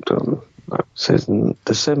 Hold on. It says in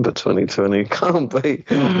December 2020. Can't be.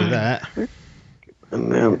 Can't be that.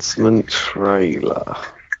 Announcement trailer.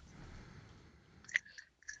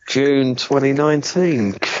 June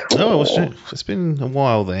 2019. Oh, it's been a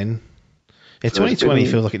while then. Yeah, So it's 2020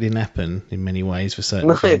 been- feels like it didn't happen in many ways for certain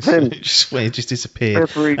No, it things. didn't. It just disappeared.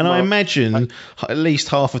 Every And I month. imagine at least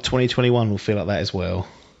half of 2021 will feel like that as well.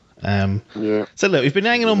 Yeah. So look, we've been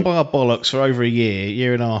hanging on by our bollocks for over a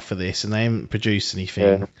year and a half for this, and they haven't produced anything.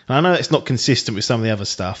 Yeah. And I know it's not consistent with some of the other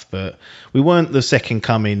stuff, but we weren't the second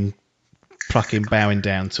coming, fucking bowing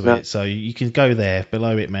down to No. it. So you can go there,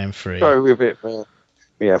 below it, man. 3. Go with it, man.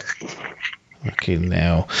 Yeah. Fucking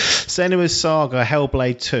now. Senua's Saga,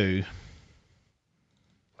 Hellblade 2.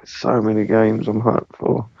 So many games I'm hyped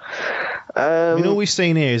for. I mean, all we've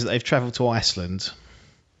seen here is that they've travelled to Iceland.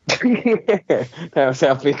 Yeah, that was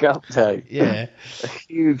our big update. Yeah. A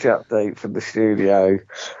huge update from the studio.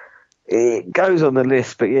 It goes on the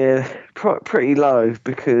list, but yeah, pretty low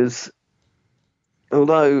because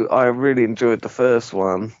although I really enjoyed the first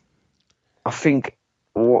one, I think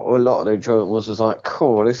what a lot of the enjoyment was like,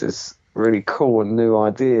 cool, this is really cool and new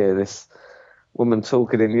idea. This woman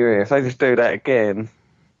talking in your ear. If they just do that again,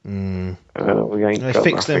 we ain't They got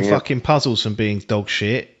fixed them nothing fucking puzzles from being dog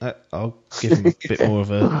shit. I'll give them a bit more of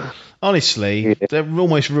a... Honestly, they've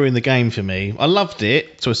almost ruined the game for me. I loved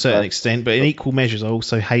it to a certain extent, but in equal measures, I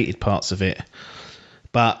also hated parts of it.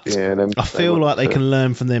 But I feel like they can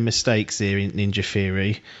learn from their mistakes here in Ninja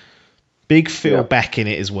Theory. Big Phil back in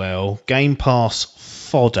it as well. Game Pass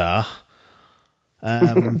fodder.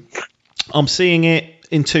 I'm seeing it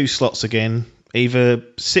in 2 slots again. Either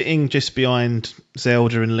sitting just behind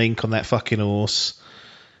Zelda and Link on that fucking horse.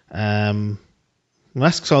 That's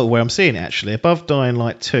sort of where I'm seeing it, actually. Above Dying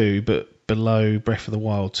Light 2, but below Breath of the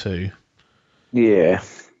Wild 2. Yeah,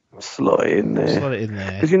 slot it in there. Slot it in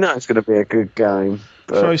there. Because you know it's going to be a good game.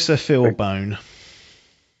 Closer Phil Bone.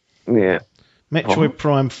 Yeah. Metroid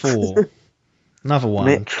Prime 4. Another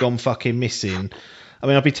one gone fucking missing. I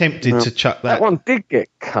mean, I'd be tempted to chuck that. That one did get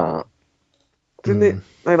cut. Didn't it?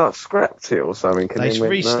 They scrapped it or something. They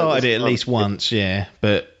restarted it at least once, yeah.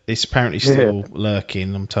 But it's apparently still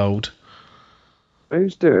lurking, I'm told.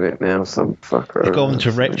 Who's doing it now? Some fucker. It got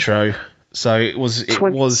onto Retro. So it was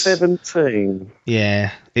 2017.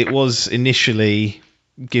 Yeah. It was initially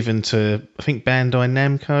given to, I think, Bandai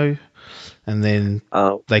Namco. And then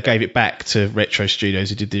they gave it back to Retro Studios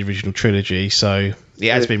who did the original trilogy. So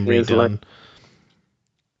it has been redone.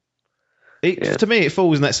 To me, it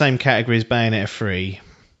falls in that same category as Bayonetta 3.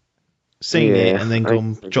 Seen it and then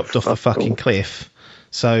dropped off the fucking cliff.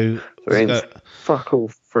 So fuck all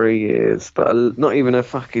 3 years, but not even a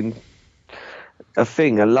fucking a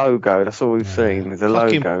logo. That's all we've seen. There's a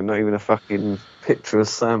logo, not even a fucking picture of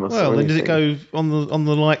Samus. Well, then does it go on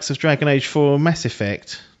the likes of Dragon Age 4 or Mass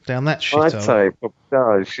Effect? Down that shit. I'd say it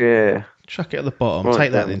does, yeah. Chuck it at the bottom.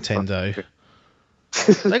 Take that, Nintendo.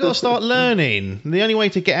 They got to start learning. The only way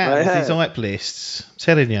to get out of these hype lists. I'm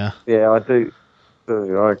telling you. Yeah, I do.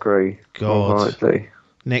 I agree. God.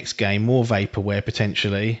 Next game, more vaporware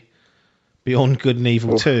potentially. Beyond Good and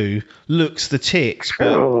Evil 2 looks the tits,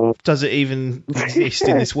 but does it even exist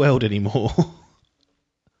in this world anymore?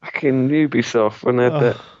 Fucking Ubisoft when they had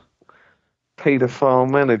that paedophile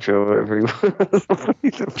manager or whatever he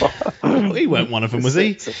was. He weren't one of them, was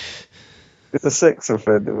he? It's a sex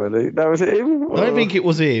offender, wasn't he? No, was it him? I don't think it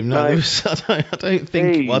was him. No, it was, I don't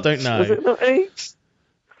think. Eves. Well, I don't know. Was it not Eves?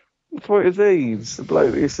 I thought it was Eves, the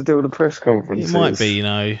bloke that used to do all the press conferences. It might be, you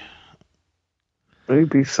know.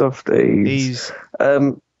 Ubisoft Eves.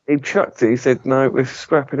 He chucked it. He said, "No, we're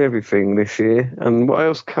scrapping everything this year." And what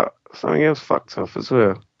else cut? Something else fucked off as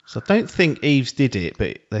well. So I don't think Eves did it,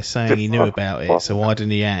 but they're saying he knew about it. So why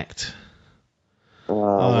didn't he act?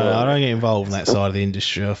 I don't get involved in that side of the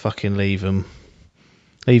industry. I fucking leave them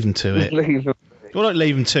to it. Well, don't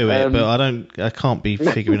leave them to it, but I can't be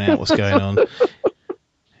figuring out what's going on.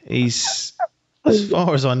 He's, as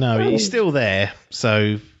far as I know, he's still there.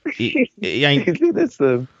 So he ain't.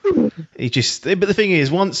 He just. But the thing is,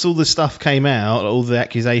 once all the stuff came out, all the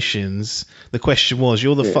accusations, the question was,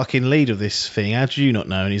 "You're the fucking lead of this thing. How do you not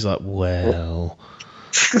know?" And he's like, "Well."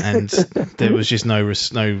 And there was just no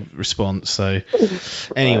response. So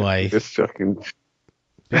anyway, just fucking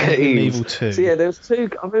Evil 2. So yeah, there was 2.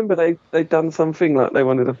 I remember they done something like they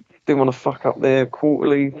didn't want to fuck up their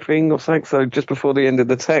quarterly thing or something. So just before the end of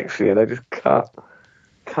the tax year, they just cut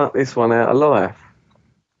this one out of life.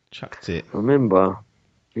 Chucked it. Remember,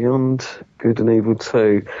 Beyond Good and Evil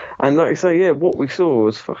 2, and like you say, yeah, what we saw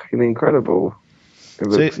was fucking incredible. It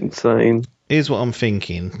looks insane. Here's what I'm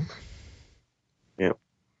thinking. Yeah.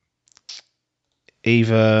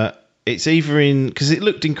 It's either in, because it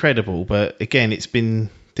looked incredible, but again, it's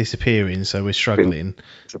been disappearing, so we're struggling.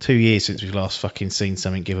 2 years since we've last fucking seen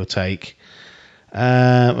something, give or take.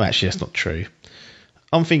 Well, actually, that's not true.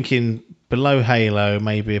 I'm thinking below Halo,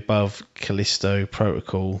 maybe above Callisto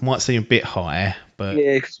Protocol. Might seem a bit higher, but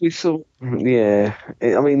yeah, because we saw. Yeah,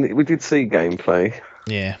 I mean, we did see gameplay.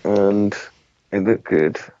 Yeah, and it looked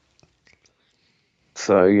good.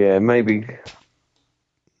 So yeah, maybe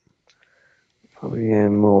probably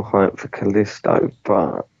more hype for Callisto,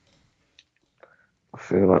 but I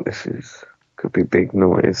feel like could be big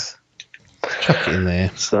noise. Chuck it in there.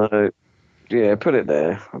 So yeah, put it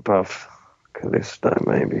there above Callisto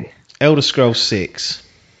maybe. Elder Scrolls 6.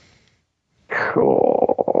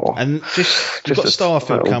 Cool. And you've got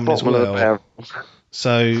Starfield coming as well.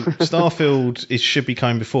 So Starfield should be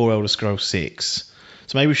coming before Elder Scrolls 6.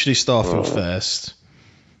 So maybe we should do Starfield first.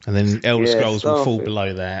 And then Elder Scrolls will fall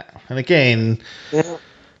below that. And again... Yeah.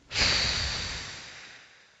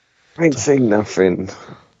 I ain't seen nothing.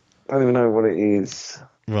 I don't even know what it is.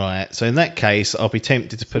 Right. So in that case, I'll be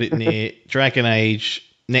tempted to put it near Dragon Age,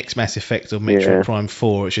 next Mass Effect, or Metroid Prime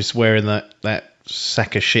 4. It's just where in that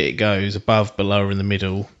sack of shit it goes, above, below, or in the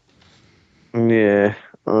middle. Yeah,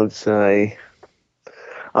 I'd say...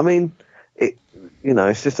 I mean,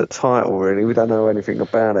 it's just a title, really. We don't know anything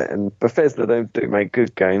about it. And Bethesda do make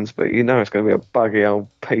good games, but it's going to be a buggy old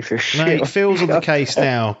piece of shit. Mate, it feels on the case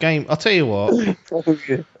now. I'll tell you what.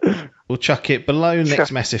 We'll chuck it below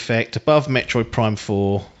next Mass Effect, above Metroid Prime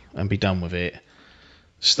 4, and be done with it.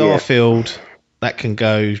 Starfield, that can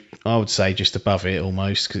go, I would say, just above it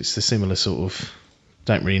almost, because it's the similar sort of...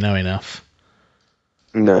 Don't really know enough.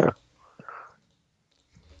 No.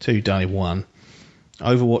 2 done in 1.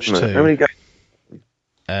 Overwatch 2. How many games?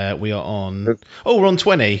 We are on... Oh, we're on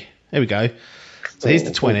 20. There we go. So here's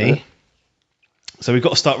the 20. Okay. So we've got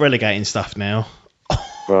to start relegating stuff now.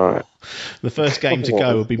 Right. The first game to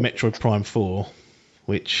go will be Metroid Prime 4,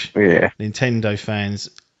 which Nintendo fans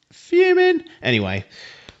fuming. Anyway,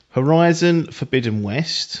 Horizon Forbidden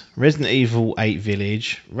West, Resident Evil 8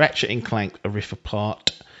 Village, Ratchet & Clank A Rift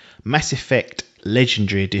Apart, Mass Effect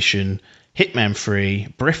Legendary Edition, Hitman 3,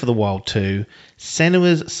 Breath of the Wild 2,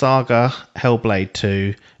 Senua's Saga Hellblade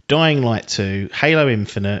 2, Dying Light 2, Halo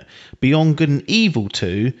Infinite, Beyond Good and Evil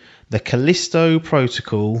 2, The Callisto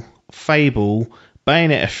Protocol, Fable,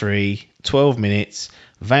 Bayonetta 3, 12 Minutes,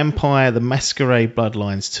 Vampire the Masquerade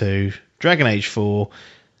Bloodlines 2, Dragon Age 4,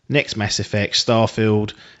 next Mass Effect,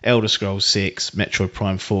 Starfield, Elder Scrolls 6, Metroid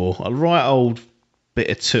Prime 4. A right old bit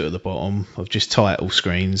of 2 at the bottom of just title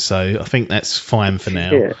screens, so I think that's fine for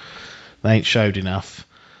now. Yeah. They ain't showed enough.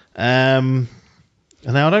 Now,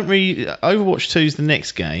 I don't really... Overwatch 2 is the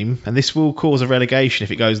next game, and this will cause a relegation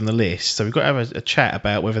if it goes on the list, so we've got to have a chat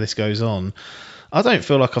about whether this goes on. I don't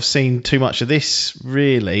feel like I've seen too much of this,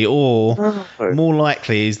 really, or more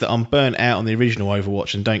likely is that I'm burnt out on the original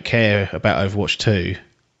Overwatch and don't care about Overwatch 2.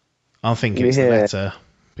 I'm thinking it's the latter,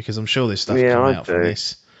 because I'm sure there's stuff coming out from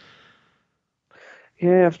this.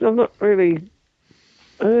 Yeah, I've not really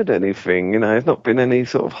heard anything, there's not been any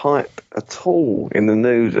sort of hype at all in the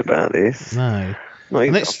news about this. No.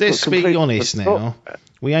 Let's be honest now.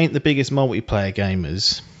 We ain't the biggest multiplayer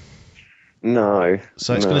gamers. No.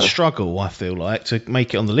 So it's going to struggle, I feel like, to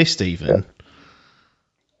make it on the list even. Yeah.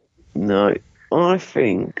 No. I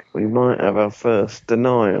think we might have our first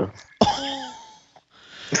denier.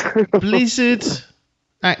 Blizzard,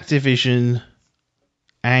 Activision,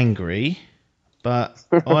 angry, but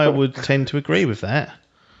I would tend to agree with that.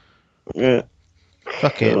 Yeah.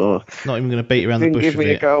 Fuck it. Not even going to beat around the bush with it. Give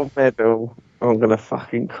me a gold medal. I'm going to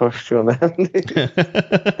fucking cost you on that.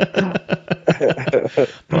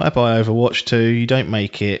 Bye-bye, Overwatch 2. You don't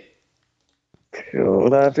make it. Cool.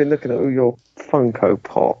 Well, I've been looking at all your Funko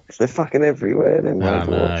Pops. They're fucking everywhere.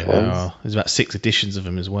 There's about 6 editions of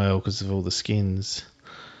them as well because of all the skins.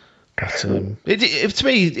 But to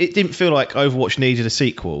me, it didn't feel like Overwatch needed a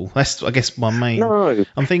sequel. That's, I guess, my main... No.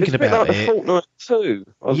 I'm thinking about it. It's a bit like the Fortnite 2.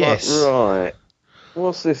 I was like, right,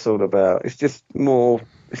 what's this all about? It's just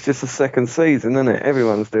a second season, isn't it?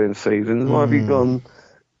 Everyone's doing seasons. Why have you gone,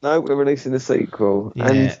 no, we're releasing a sequel? Yeah.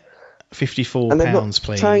 And £54, and they've not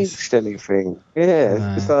please. Changed anything. Yeah.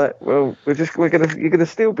 No. It's like, well, you're gonna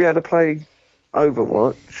still be able to play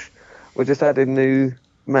Overwatch. We're just adding new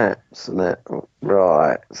maps and that.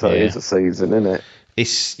 Right. So it is a season, isn't it?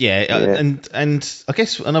 It's and I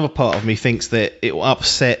guess another part of me thinks that it will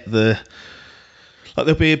upset there'll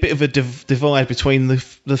be a bit of a divide between the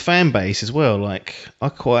fan base as well. Like, I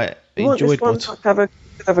quite enjoyed what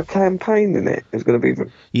have a campaign in it. It's going to be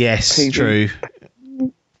true.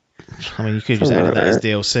 I mean, you could have just added that as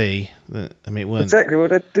DLC. I mean, it weren't exactly. Well,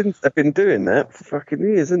 they've been doing that for fucking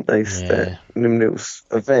years, haven't they? Them little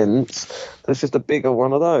events. There's just a bigger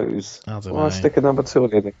one of those. I don't know. Stick a number 2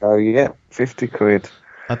 in it and go, £50.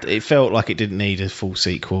 It felt like it didn't need a full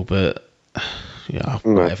sequel, but. Yeah,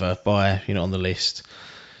 whatever. Bye. You're not on the list.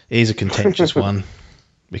 It is a contentious one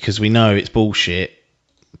because we know it's bullshit.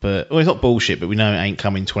 But it's not bullshit, but we know it ain't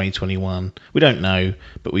coming 2021. We don't know,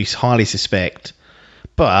 but we highly suspect.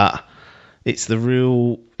 But It's the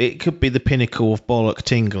real. It could be the pinnacle of bollock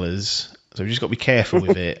tinglers. So we've just got to be careful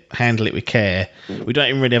with it. Handle it with care. We don't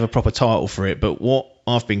even really have a proper title for it, but what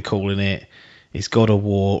I've been calling it is God of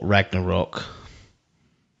War Ragnarok.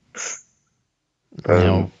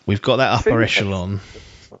 Now we've got that upper echelon.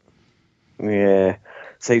 Yeah.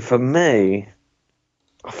 See, for me,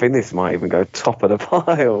 I think this might even go top of the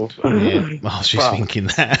pile. Yeah, I was just thinking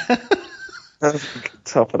that.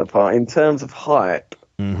 Top of the pile. In terms of hype.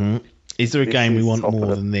 Mm-hmm. Is there a game we want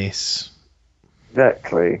more than this?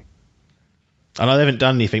 Exactly. I know they haven't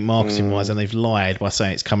done anything marketing-wise, and they've lied by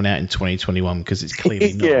saying it's coming out in 2021 because it's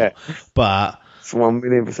clearly not. Yeah. But It's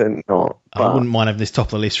 1,000,000% not. But, I wouldn't mind having this top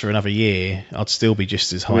of the list for another year. I'd still be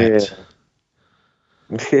just as hyped.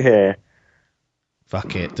 Yeah.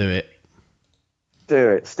 Fuck it, do it. Do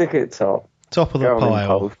it. Stick it top. Top of the Go on in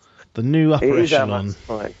pile. post. The new upper It is our echelon. Mass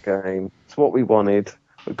Effect game. It's what we wanted.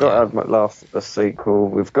 We've got our Last of Us sequel.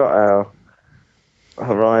 We've got our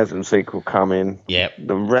Horizon sequel coming. Yep.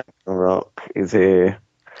 The Ragnarok is here.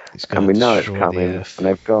 It's And we know it's destroy the coming. earth. And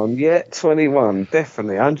they've gone, 21,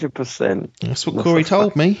 definitely, 100%. That's what Corey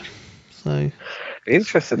told me. So,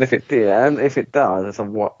 Interesting if it did, and if it does, it's a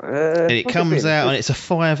what? and it comes out and it's a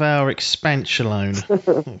 5-hour expansion loan.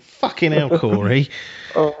 Fucking hell, Corey.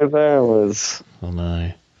 5 hours. Oh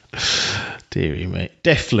no. Deary me.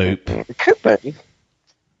 Deathloop. It could be.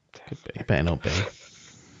 Could be. Better not be.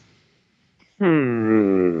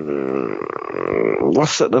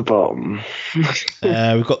 What's at the bottom?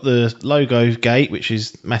 We've got the logo gate, which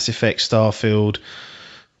is Mass Effect, Starfield,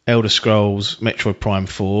 Elder Scrolls, Metroid Prime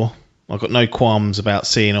 4. I've got no qualms about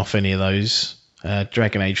seeing off any of those.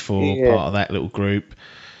 Dragon Age 4, part of that little group.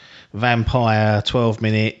 Vampire, 12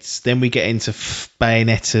 minutes. Then we get into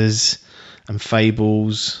Bayonettas and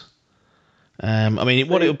Fables. I mean,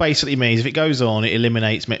 what it basically means, if it goes on, it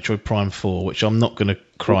eliminates Metroid Prime 4, which I'm not going to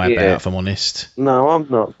cry about, if I'm honest. No, I'm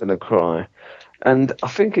not going to cry. And I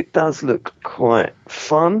think it does look quite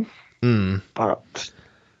fun, but...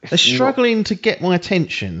 They're struggling to get my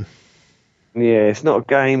attention. Yeah, it's not a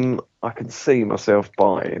game I can see myself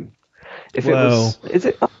buying. If it was...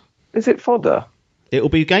 Is it fodder? It'll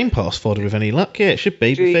be Game Pass fodder with any luck. Yeah, it should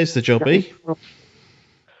be. Bethesda jobby.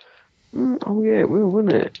 Oh, yeah, it will,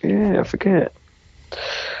 wouldn't it? Yeah, I forget.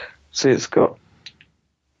 See, it's got...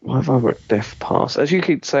 Why have I got Death Pass? As you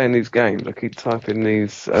keep saying these games, I keep typing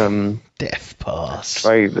these... Death Pass.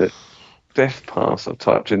 Death Pass I've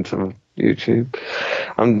typed into YouTube.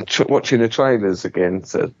 I'm watching the trailers again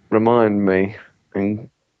to remind me and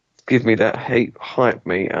give me that hype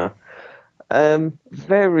meter.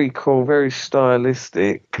 Very cool, very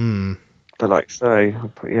stylistic. But like I say, I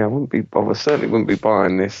certainly wouldn't be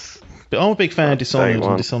buying this. But I'm a big fan of Dishonored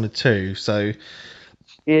and Dishonored 2, so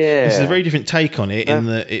this is a very different take on it in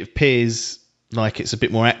that it appears like it's a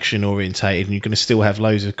bit more action orientated and you're going to still have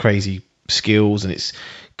loads of crazy skills and it's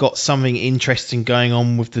got something interesting going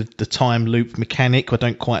on with the time loop mechanic. I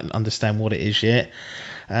don't quite understand what it is yet.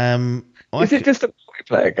 Is it just a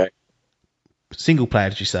multiplayer game? Single player,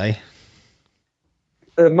 did you say?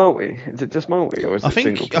 Multi. Is it just multi or is it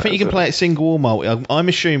single player? I think you can play it single or multi. I'm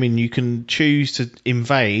assuming you can choose to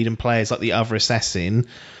invade and play as like the other assassin,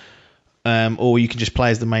 or you can just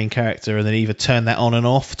play as the main character and then either turn that on and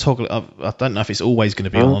off. Toggle. I don't know if it's always going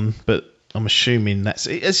to be on, but I'm assuming this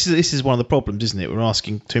is one of the problems, isn't it? We're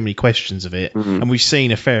asking too many questions of it, and we've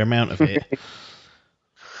seen a fair amount of it.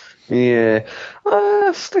 Yeah,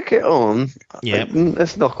 stick it on. Yeah,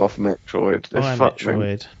 let's knock off Metroid.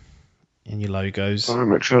 Metroid. And your logos.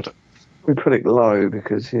 Metroid. We put it low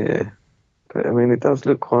because but I mean it does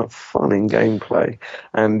look quite fun in gameplay,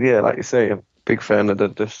 and like you say, I'm a big fan of the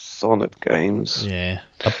Dishonored games. Yeah,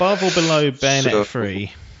 above or below Bayonetta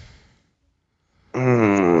 3.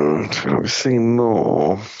 I've seen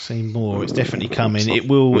more. It's definitely coming. It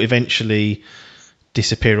will eventually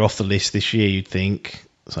disappear off the list this year, you'd think.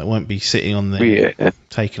 So it won't be sitting on there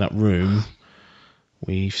taking up room.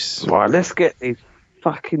 Right, let's get these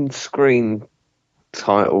fucking screen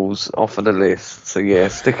titles off of the list. So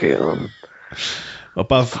stick it on.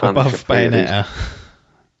 Above Bayonetta.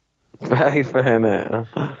 Bayonetta.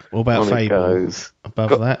 What about Fable?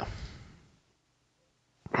 Above that?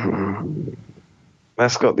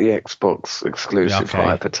 That's got the Xbox exclusive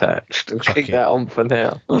hype attached. Keep that on for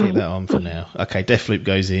now. Okay, Deathloop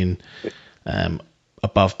goes in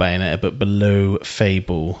above Bayonetta, but below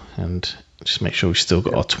Fable. And just make sure we've still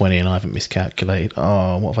got our 20 and I haven't miscalculated.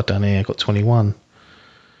 Oh, what have I done here? I've got 21.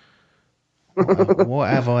 What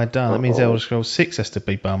have I done? That means Elder Scrolls 6 has to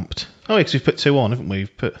be bumped. Oh, because we've put 2 on, haven't we? We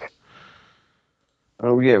put...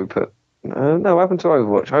 we put... no, what happened to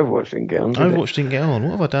Overwatch? Overwatch didn't get on, Overwatch didn't get on.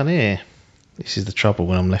 What have I done here? This is the trouble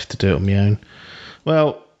when I'm left to do it on my own.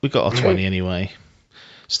 Well, we got our 20 anyway.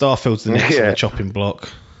 Starfield's the next on the chopping block.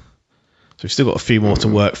 So we've still got a few more to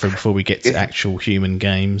work through before we get to actual human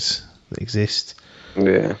games that exist.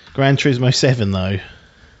 Yeah. Gran Turismo 7, though.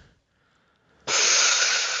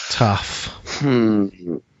 Tough.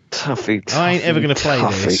 Toughy. I ain't ever going to play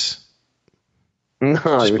this. No.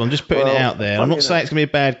 I'm just putting it out there. I'm not saying it's going to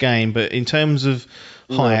be a bad game, but in terms of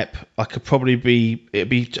hype, I could probably it'd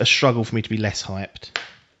be a struggle for me to be less hyped.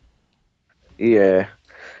 Yeah.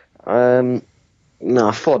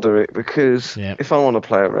 No, fodder it, because if I want to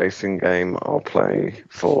play a racing game, I'll play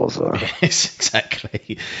Forza. Yes,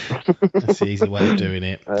 exactly. That's the easy way of doing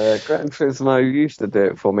it. Gran Turismo used to do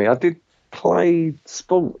it for me. I did play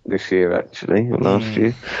Sport this year, actually, or last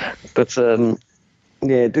year. But,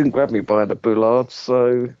 it didn't grab me by the bullards,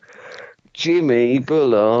 so Jimmy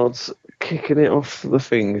Bullard's kicking it off the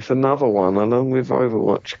thing. It's another one, along with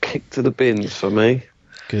Overwatch, kicked to the bins for me.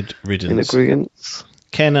 Good riddance. In agreement.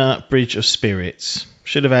 Kenna Bridge of Spirits.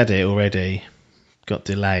 Should have had it already. Got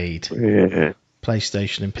delayed. Yeah.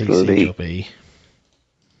 PlayStation and PC jobby.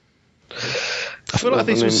 I feel like if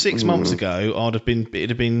this was 6 months ago, it'd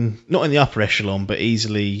have been not in the upper echelon, but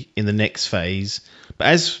easily in the next phase. But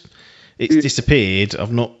as it's disappeared,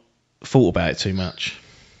 I've not thought about it too much.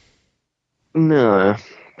 No,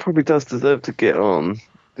 probably does deserve to get on.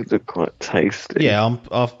 It look quite tasty. Yeah,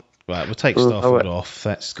 right, we'll take Starfield off.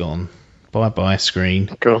 That's gone. Bye screen.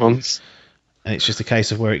 Gone. And it's just a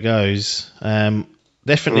case of where it goes.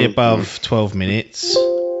 Definitely above 12 minutes.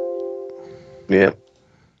 Yeah.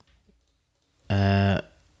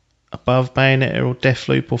 Above Bayonetta or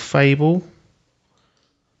Deathloop or Fable?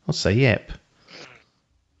 I'd say yep.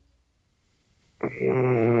 Soured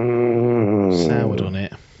on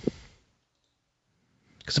it.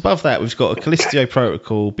 Because above that, we've got a Callisto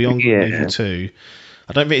Protocol, Beyond Good and Evil 2.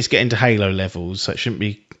 I don't think it's getting to Halo levels, so it shouldn't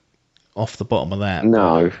be off the bottom of that.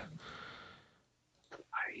 No.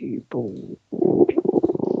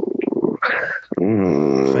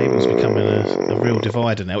 Fable's becoming a real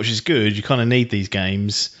divider now, which is good. You kind of need these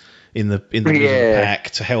games in the middle of the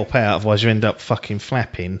pack to help out, otherwise you end up fucking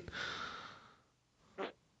flapping.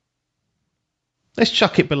 Let's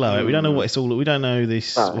chuck it below it. We don't know what it's all. We don't know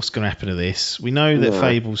this. What's going to happen to this? We know that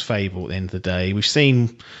Fable's Fable at the end of the day. We've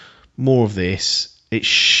seen more of this.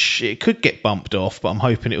 It could get bumped off, but I'm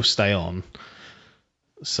hoping it'll stay on.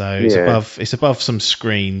 So it's above some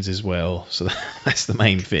screens as well. So that's the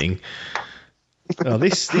main thing. Oh,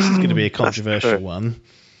 this is going to be a controversial one,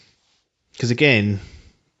 because again,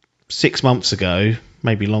 6 months ago,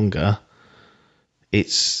 maybe longer,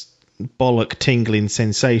 it's bollock tingling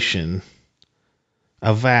sensation.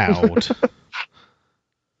 Avowed.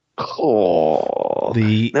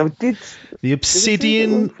 The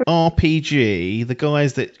Obsidian RPG, the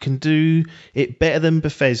guys that can do it better than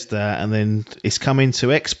Bethesda, and then it's coming to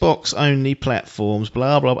Xbox only platforms,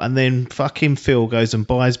 blah blah, and then fucking Phil goes and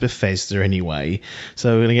buys Bethesda anyway.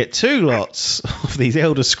 So we're gonna get 2 lots of these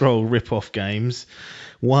Elder Scroll rip-off games.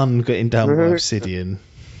 One getting done by Obsidian.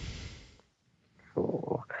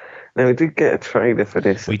 Now we did get a trailer for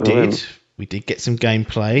this. We did. We did get some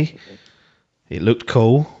gameplay. It looked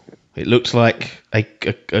cool. It looked like a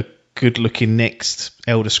good-looking next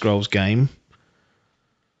Elder Scrolls game.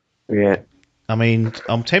 Yeah. I mean,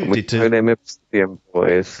 I'm tempted to. Them Obsidian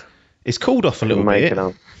boys. It's cooled off a little bit.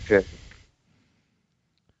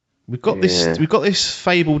 We've got this. We've got this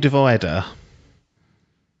Fable divider.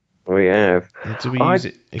 We have. Do we use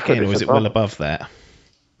it again, or is it well above that?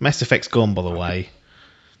 Mass Effect's gone, by the way.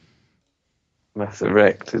 Mass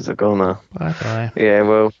Effect is a goner. Bye. Yeah,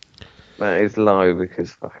 well, that is low because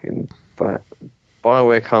fucking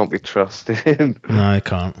BioWare can't be trusted. No, it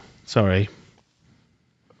can't. Sorry.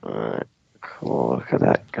 Alright. Cool, look at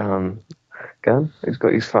that gun. He's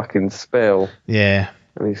got his fucking spell. Yeah.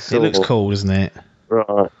 And it looks cool, doesn't it?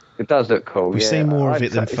 Right. It does look cool. We've seen more of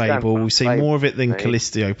it than Fable. We've seen more of it than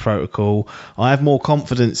Callisto Protocol. I have more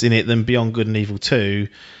confidence in it than Beyond Good and Evil 2.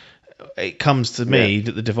 It comes to me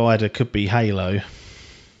that the divider could be Halo.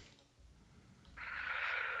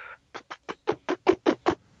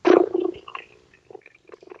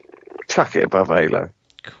 Chuck it above Halo.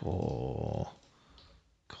 Cool.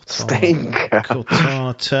 Stinker.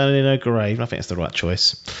 Cortana turning in her grave. I think that's the right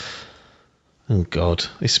choice. Oh, God.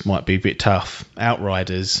 This might be a bit tough.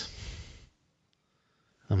 Outriders.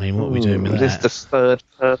 I mean, what are we doing with that? This is the third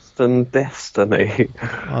person Destiny.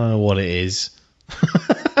 I don't know what it is.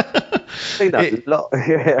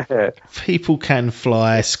 People can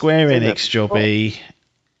fly. Square Enix jobby.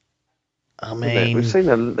 I mean, we've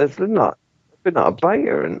seen there's been like a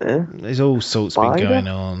beta in there. There's all sorts been going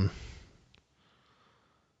on.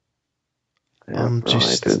 I'm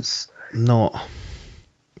just Outriders. not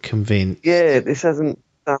convinced. Yeah, this hasn't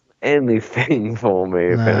done anything for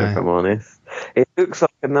me, if I'm honest. It looks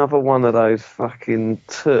like another one of those fucking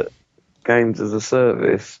games as a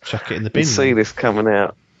service. Chuck it in the You bin. see this coming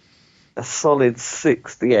out. A solid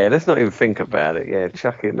 60. Yeah, let's not even think about it. Yeah,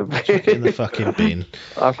 chuck it in the bin. Chuck it in the fucking bin.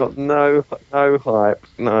 I've got no hype,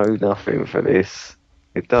 no nothing for this.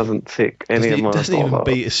 It doesn't tick any of my It doesn't even bollocks.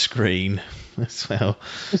 beat a screen. That's how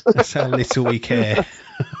little we care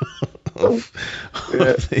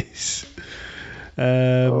of this.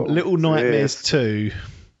 Little Nightmares 2.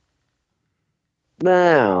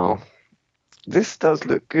 Now, this does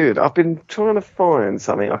look good. I've been trying to find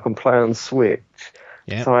something I can play on Switch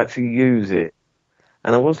so I actually use it.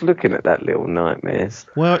 And I was looking at that Little Nightmares.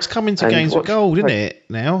 Well, it's coming to And Games with Gold, isn't it,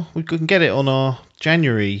 now? We can get it on our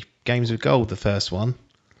January Games with Gold, the first one.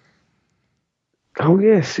 Oh,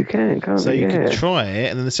 yes, you can, can't So you? you can try it,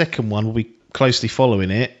 and then the second one will be closely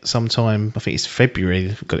following it sometime, I think it's February,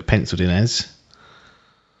 I've got it penciled in as.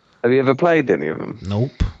 Have you ever played any of them?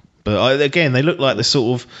 Nope. But again, they look like the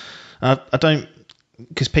sort of... I don't...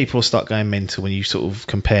 Because people will start going mental when you sort of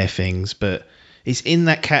compare things, but it's in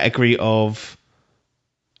that category of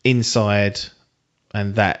Inside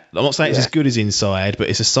and that. I'm not saying it's as good as Inside, but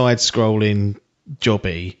it's a side-scrolling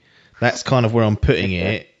jobby. That's kind of where I'm putting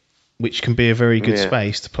it, which can be a very good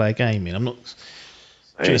space to play a game in. I'm not...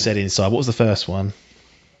 I should have said Inside. What was the first one?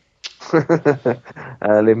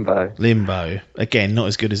 Limbo. Limbo. Again, not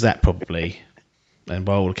as good as that, probably. And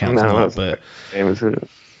by all accounts, not, but...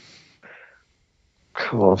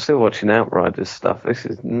 Cool, I'm still watching Outriders stuff. This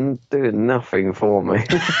is doing nothing for me.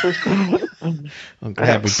 I'm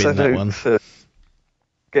glad we've been that one.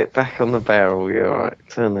 Get back on the barrel, yeah, right.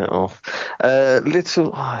 Turn that off. I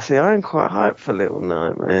am quite hyped for Little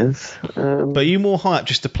Nightmares. But are you more hyped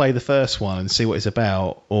just to play the first one and see what it's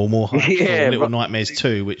about, or more hyped for Little Nightmares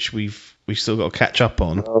 2, which we've still got to catch up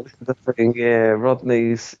on? Oh, this is the thing, yeah.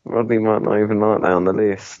 Rodney might not even like that on the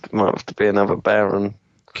list. Might have to be another Baron.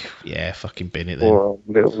 Yeah, fucking bin it then. Or a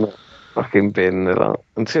little fucking bin it up.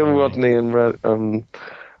 Until Rodney and Raymond.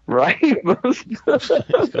 He's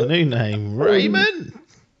got a new name. Raymond!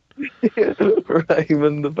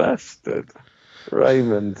 Raymond the Bastard.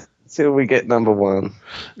 Raymond. Until we get number one.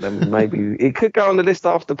 Then maybe it could go on the list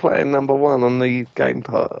after playing number one on the Games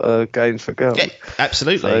for Gold. Yeah,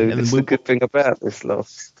 absolutely. So and it's the good thing about this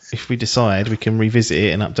loss. If we decide, we can revisit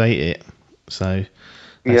it and update it. So...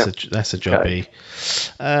 That's a jobby.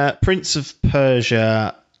 Okay. Prince of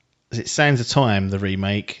Persia, is it Sands of Time, the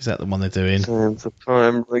remake? Is that the one they're doing? Sands of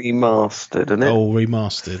Time remastered, isn't it? Oh,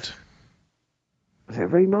 remastered. Is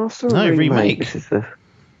it remastered or No, remake. This is the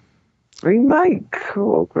remake.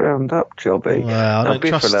 Oh, ground up jobby. Well, I don't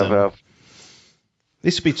trust them.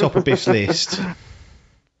 This would be top of Biff's list.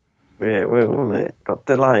 Yeah, it will, won't it? Got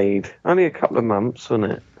delayed. Only a couple of months,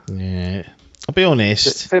 wasn't it? Yeah. I'll be honest.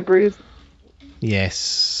 Is it February?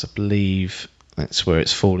 Yes, I believe that's where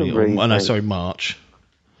it's falling on. Oh, no, sorry, March.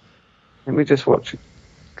 Let me just watch it.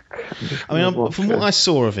 From what I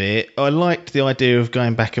saw of it, I liked the idea of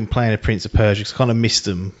going back and playing a Prince of Persia because I kind of missed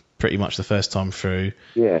them pretty much the first time through.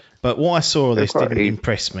 Yeah. But what I saw of this didn't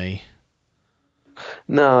impress me.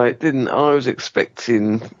 No, it didn't. I was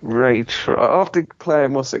expecting after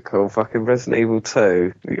playing, what's it called, fucking Resident Evil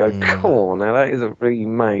 2, you go, come on, now that is a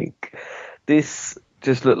remake. This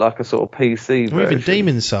just looked like a sort of PC version. Or even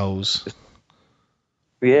Demon Souls.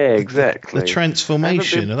 Yeah, exactly. The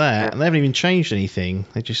transformation of that, and they haven't even changed anything.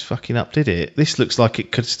 They just fucking updid it. This looks like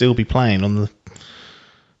it could still be playing on the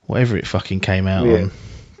whatever it fucking came out on.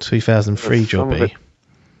 2003 jobby.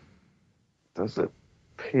 Does it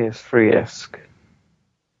PS3-esque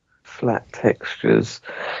flat textures?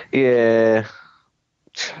 Yeah.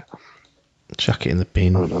 Chuck it in the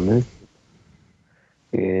bin. Hold on there.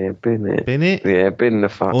 Yeah, bin it. Bin it? Yeah, bin the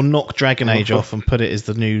fuck. Or knock Dragon Age off and put it as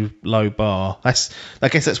the new low bar. I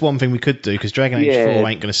guess that's one thing we could do, because Dragon Age 4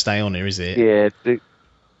 ain't going to stay on here, is it? Yeah,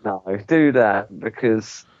 do that,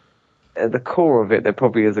 because at the core of it, there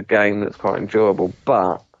probably is a game that's quite enjoyable,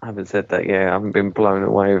 but having said that, I haven't been blown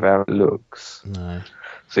away with how it looks. No.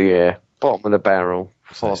 So bottom of the barrel,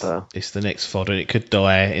 fodder. It's the next fodder. It could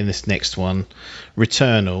die in this next one.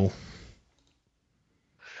 Returnal.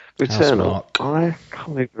 I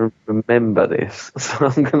can't even remember this, so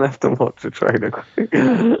I'm going to have to watch the trailer quick.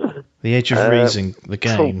 The Edge of Reason, the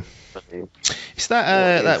game. It's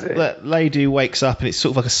that lady who wakes up and it's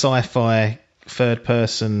sort of like a sci-fi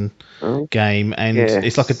third-person game, and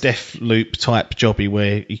it's like a death loop type jobby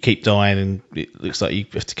where you keep dying and it looks like you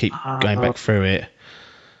have to keep going back through it.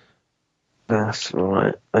 That's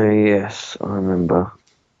right. Yes, I remember.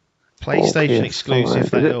 PlayStation PS5.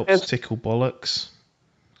 exclusive, that Is it helps tickle bollocks.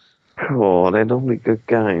 Oh, they're normally good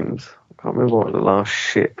games. I can't remember what the last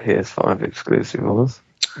shit PS5 exclusive was.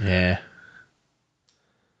 Yeah.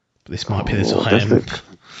 But this might be the Oh, time.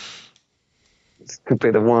 This could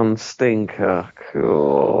be the one stinker.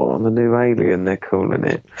 Oh, the new Alien, they're calling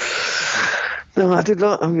it. No, I did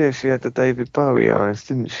like. Oh, yeah, she had the David Bowie eyes,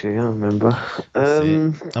 didn't she? I remember. That's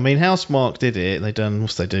it. I mean, Housemarque did it. They done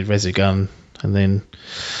what's they do, Resogun, and then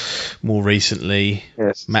more recently,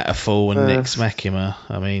 Yes. Matterfall and Nex Machina.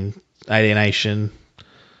 I mean, Alienation.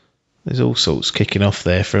 There's all sorts kicking off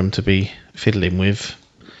there for them to be fiddling with.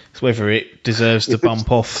 It's whether it deserves to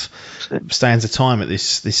bump off stands of time at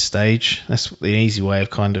this stage. That's the easy way of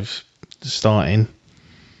kind of starting.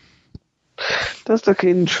 Does look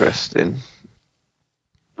interesting.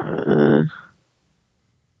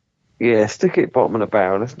 Yeah, stick it bottom of the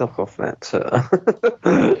barrel. Let's knock off that.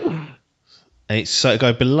 It's so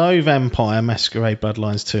go below Vampire Masquerade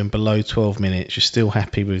Bloodlines 2 and below 12 minutes. You're still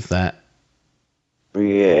happy with that?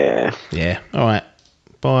 Yeah. Yeah. All right.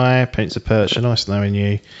 Bye, Prince of Persia. Nice knowing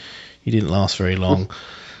you. You didn't last very long.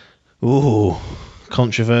 Ooh,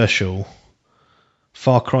 controversial.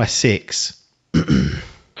 Far Cry 6.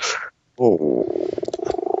 Oh.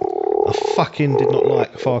 I fucking did not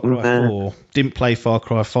like Far Cry 4. Didn't play Far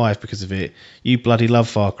Cry 5 because of it. You bloody love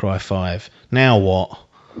Far Cry 5. Now what?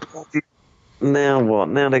 Now what?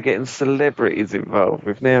 Now they're getting celebrities involved.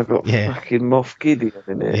 We've now got fucking Moff Gideon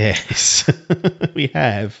in it. Yes, we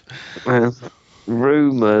have.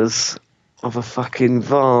 Rumours of a fucking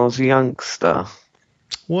Vars youngster.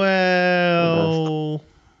 Well,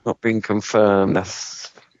 not been confirmed.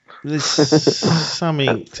 There's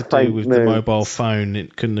something to do with the mobile phone.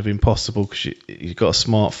 It couldn't have been possible because you've got a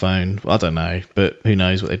smartphone. I don't know, but who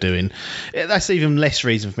knows what they're doing. That's even less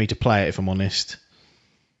reason for me to play it, if I'm honest.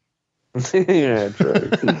 Yeah,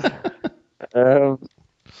 true.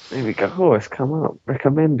 Here we go. Oh, it's come up.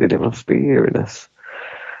 Recommended. It must be hearing us.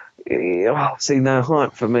 Oh, see, no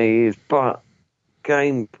hype for me is, but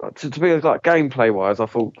to be like gameplay wise, I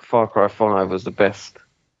thought Far Cry 5 was the best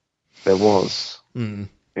there was in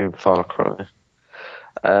Far Cry.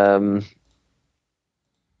 And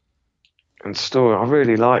story, I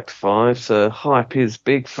really liked 5, so hype is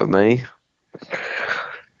big for me.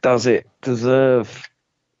 Does it deserve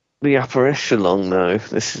the upper echelon though?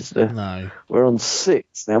 This is we're on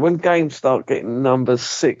 6 now. When games start getting number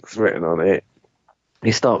 6 written on it,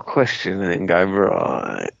 you start questioning it and go,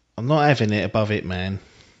 right. I'm not having it above it, man.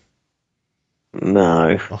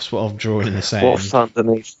 No. That's what I'm drawing in the sand. What's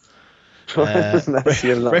underneath? Breath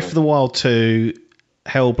of the Wild 2,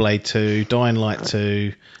 Hellblade 2, Dying Light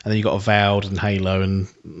 2, and then you got Avowed and Halo and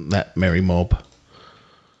that merry mob.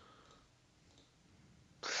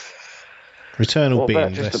 Returnal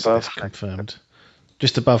being that's confirmed.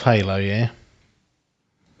 Just above Halo, yeah?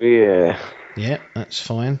 Yeah. Yeah, that's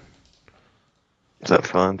fine. Is that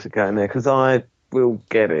fine to go in there? Because I will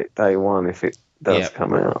get it day one if it does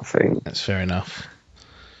come out, I think. That's fair enough.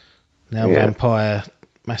 Now Vampire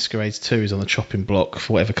Masquerades 2 is on the chopping block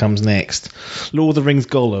for whatever comes next. Lord of the Rings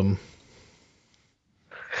Gollum.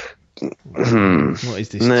 What is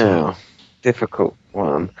this? Now, difficult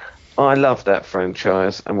one. I love that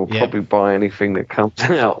franchise and will probably buy anything that comes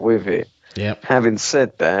out with it. Yep. Having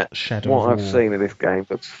said that, what I've seen of this game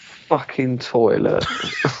looks fucking toilet.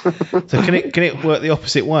 So can it work the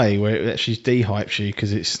opposite way, where it actually de-hypes you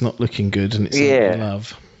because it's not looking good and it's something you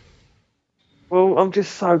love? Well,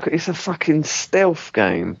 it's a fucking stealth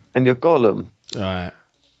game and you're Gollum. Right.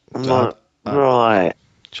 I'm like, right.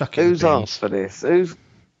 Who's asked for this? Just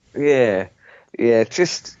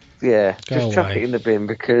chuck it in the bin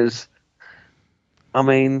because, I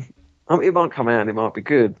mean, it might come out and it might be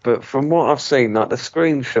good, but from what I've seen, like the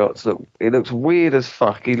screenshots, it looks weird as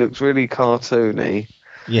fuck. He looks really cartoony.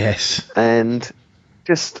 Yes. And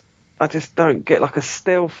I just don't get like a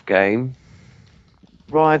stealth game.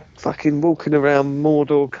 Fucking walking around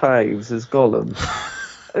Mordor caves as Gollum.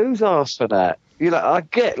 Who's asked for that? I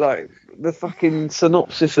get like the fucking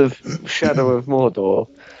synopsis of Shadow of Mordor.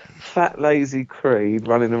 Fat lazy Creed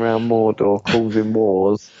running around Mordor causing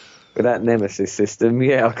wars with that Nemesis system.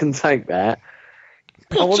 Yeah, I can take that.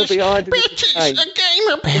 I want to be hiding in the cave. It's a game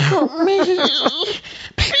about me.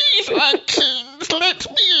 Please, Atkins,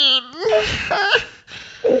 let me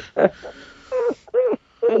in.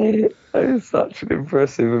 That is such an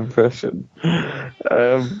impressive impression.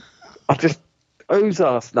 Who's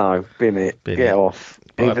asked? No, bin it. Get off.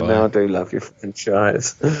 Bye-bye. Even though I do love your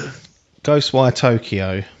franchise. Ghostwire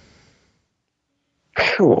Tokyo.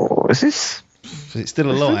 Cool. Is this? Is it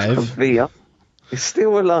still alive? It's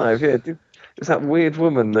still alive, yeah. It's that weird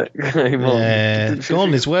woman that came on. Yeah,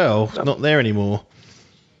 gone as well. Not there anymore.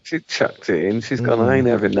 She chucked it in. She's gone, I ain't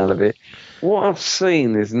having none of it. What I've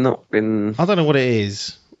seen has not been... I don't know what it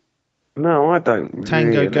is. No, I don't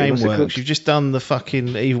Tango really. Gameworks. You've just done the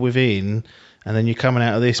fucking Evil Within, and then you're coming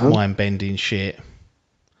out of this mind-bending shit.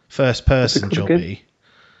 First person jobby.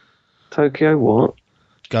 Tokyo what?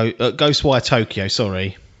 Ghostwire Tokyo,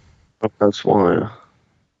 sorry. Ghostwire.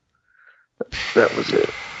 That was it.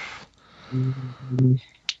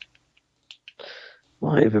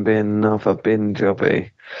 Might even be another bin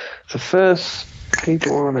jobby. So first,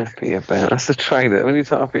 people aren't happy about. That's the trailer. When you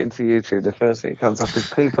type it into YouTube, the first thing that comes up is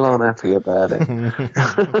people aren't happy about it.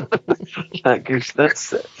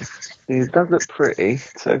 It does look pretty.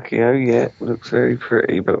 Tokyo, yeah, looks very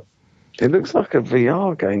pretty, but it looks like a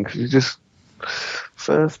VR game because you just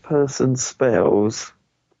first person spells.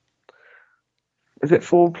 Is it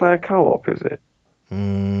 4-player co-op? Is it?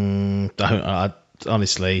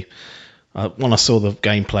 Honestly, when I saw the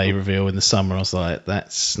gameplay reveal in the summer, I was like,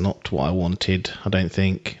 "That's not what I wanted." I don't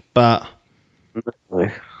think, but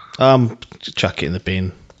chuck it in the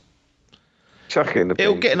bin. Chuck it in the bin.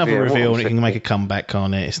 It'll get another reveal and it can make a comeback,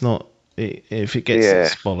 can't it? It's not if it gets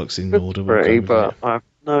its bollocks in order. Pretty, but I have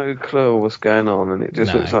no clue what's going on, and it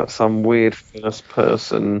just looks like some weird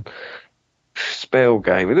first-person spell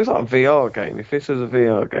game. It looks like a VR game. If this is a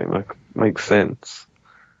VR game, it makes sense.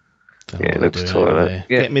 Yeah, it looks toilet.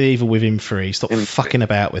 Yeah. Get Medieval Within 3. Stop fucking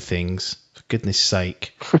about with things. For goodness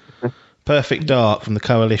sake. Perfect Dark from the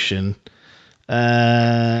Coalition.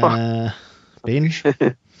 Bin?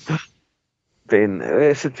 Bin.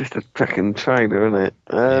 It's just a fucking trailer, isn't it?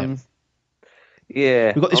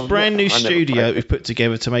 Yeah. We've got this brand new studio we've put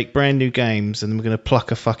together to make brand new games, and we're going to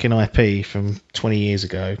pluck a fucking IP from 20 years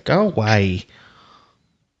ago. Go away.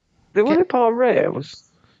 Was it part of Rare?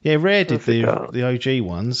 Yeah, Rare did the OG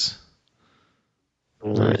ones.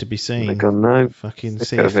 Nowhere to be seen. No. Fucking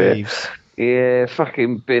Sea of Thieves. Yeah,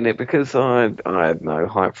 fucking bin it, because I had no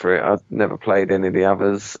hype for it. I'd never played any of the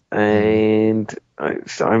others, and I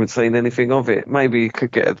haven't seen anything of it. Maybe you could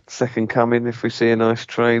get a second coming if we see a nice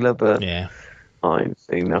trailer, but yeah, I ain't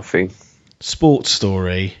seen nothing. Sports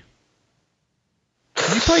Story.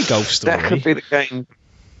 Did you play Golf Story? That could be the game.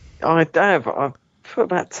 I have. I put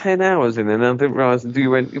about 10 hours in, and I didn't realise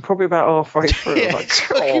you're probably about halfway through. Yeah, it's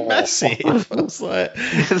fucking massive. I was like,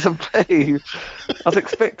 I was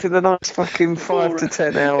expecting a nice fucking 5 to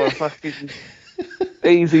 10 hour fucking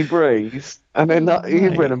easy breeze, and then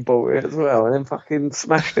you went and bought it as well, and then fucking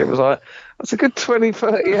smashed it. It was like, that's a good 20,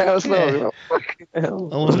 30 hours long. Like, fucking hell.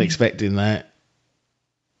 I wasn't expecting that.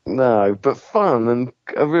 No, but fun and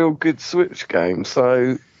a real good Switch game.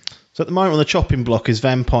 So at the moment on the chopping block is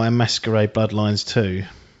Vampire Masquerade Bloodlines 2.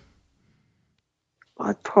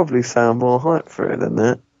 I'd probably sound more hyped for it than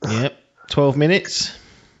that. Yep. 12 minutes.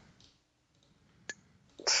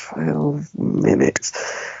 12 minutes.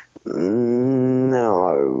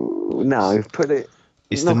 No. Put it.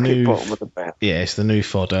 It's the new bottom of the bat. Yeah, it's the new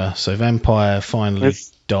fodder. So Vampire finally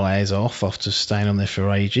dies off after staying on there for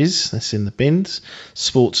ages. That's in the bins.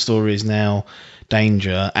 Sports Story is now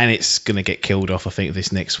danger, and it's going to get killed off, I think,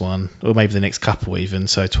 this next one, or maybe the next couple even.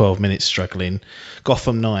 So 12 minutes struggling.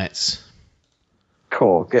 Gotham Knights.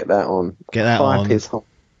 Cool, get that on. Get that on.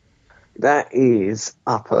 That is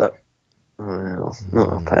up at. Well,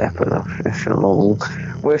 not up at but it's long.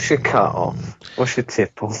 Where's your cut off? What's your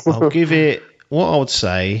tipple? I'll give it. What I would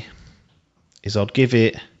say is I'd give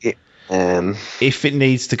it. If it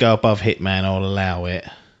needs to go above Hitman, I'll allow it.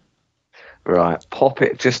 Right, pop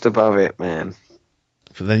it just above it, man.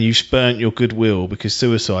 But then you've burnt your goodwill because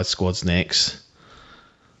Suicide Squad's next.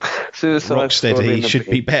 Rocksteady should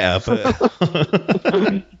be better, but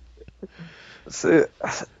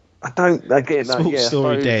I don't again. Sports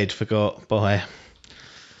Story dead. Forgot. Bye.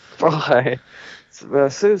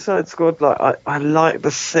 Suicide Squad. Like I like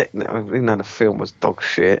the set. The film was dog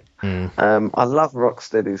shit. I love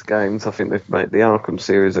Rocksteady's games. I think they've made the Arkham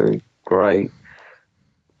series are great.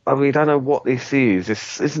 We don't know what this is.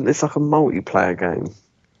 Isn't this like a multiplayer game?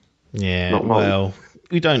 Yeah, well,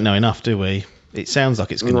 we don't know enough, do we? It sounds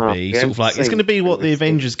like it's going to be sort of like it's going to be what the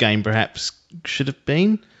Avengers game perhaps should have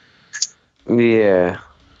been. Yeah.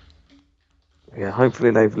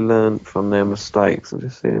 Hopefully they've learned from their mistakes. I'm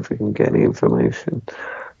just seeing if we can get any information.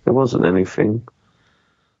 There wasn't anything. It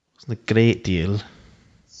wasn't a great deal.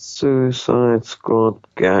 Suicide Squad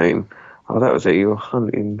game. Oh, that was it. You were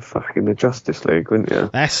hunting fucking the Justice League, weren't you?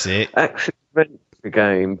 That's it. Action adventure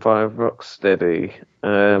game by Rocksteady.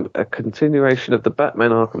 A continuation of the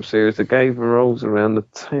Batman Arkham series. The game revolves around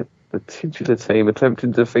the the titular team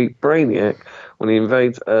attempting to defeat Brainiac when he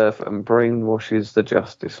invades Earth and brainwashes the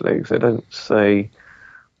Justice League. So they don't say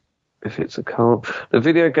if it's a card. The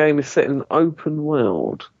video game is set in an open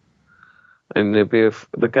world, and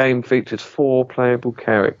the game features 4 playable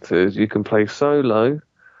characters. You can play solo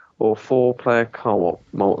or 4-player co-op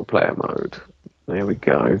multiplayer mode. There we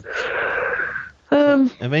go.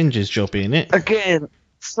 Avengers jobby in it. Again,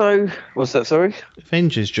 so what's that? Sorry.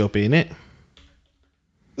 Avengers jobby in it.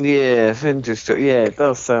 Yeah, Avengers. Yeah, it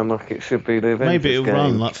does sound like it should be the Avengers. Maybe it'll game.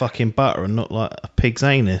 run like fucking butter and not like a pig's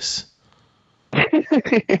anus. Yeah,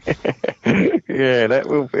 that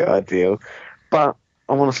will be ideal. But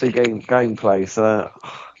I want to see gameplay. So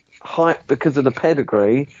hype because of the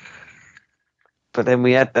pedigree. But then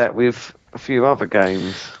we had that with a few other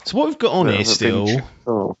games. So what we've got on here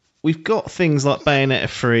still, we've got things like Bayonetta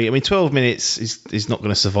 3. I mean, 12 minutes is not going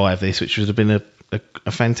to survive this, which would have been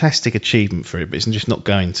a fantastic achievement for it, but it's just not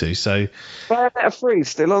going to. So Bayonetta 3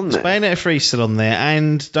 still on there. Bayonetta 3 is still on there,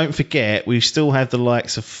 and don't forget, we still have the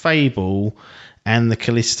likes of Fable and the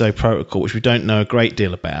Callisto Protocol, which we don't know a great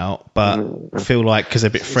deal about, but I feel like because they're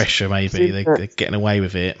a bit fresher, maybe they're getting away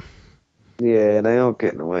with it. Yeah, they are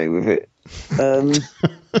getting away with it.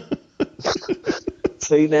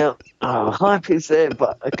 See now, hype is there,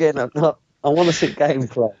 but again, I want to see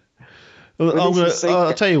gameplay. Well,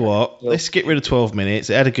 I'll tell you what. Let's get rid of 12 minutes.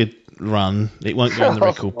 It had a good run. It won't go in the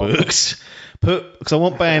record books. Because I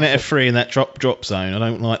want Bayonetta 3 in that drop zone. I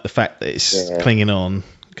don't like the fact that it's clinging on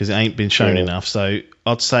because it ain't been shown enough. So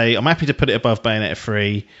I'd say I'm happy to put it above Bayonetta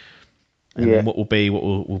 3. And then what will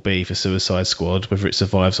be for Suicide Squad, whether it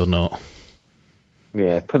survives or not.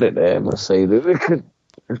 Yeah, put it there and we'll see. There's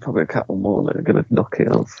probably a couple more that are going to knock it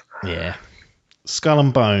off. Yeah. Skull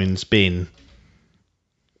and Bones, bin.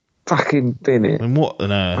 Fucking bin it. And what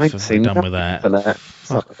on earth have they done with that?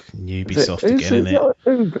 Fucking Ubisoft again,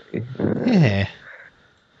 isn't it? Yeah.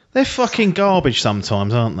 They're fucking garbage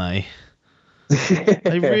sometimes, aren't they?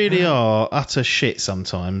 They really are utter shit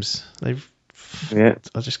sometimes. I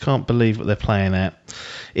just can't believe what they're playing at.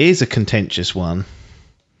 It is a contentious one.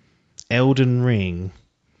 Elden Ring.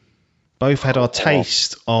 Both had our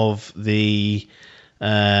taste of the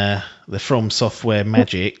From Software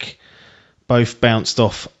magic. Both bounced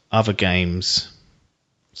off other games.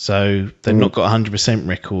 So they've not got a 100%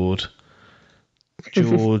 record.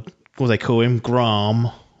 George, what do they call him? Graham,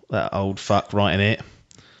 that old fuck writing it.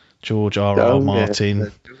 George R.R.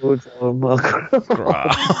 Martin. George R.R.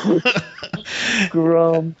 Martin.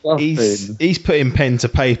 Graham. He's putting pen to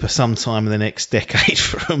paper sometime in the next decade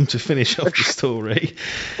for him to finish off the story.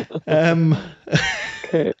 Don't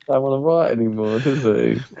want to write anymore, does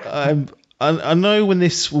he? I know when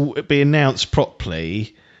this will be announced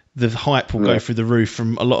properly, the hype will go through the roof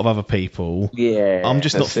from a lot of other people. Yeah, I'm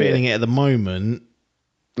just not feeling it at the moment.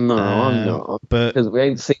 No, I'm not. But because we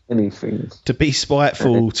ain't seen anything. To be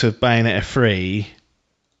spiteful to Bayonetta 3,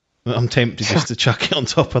 I'm tempted just to chuck it on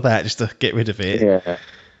top of that, just to get rid of it. Yeah.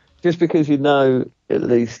 Just because you know at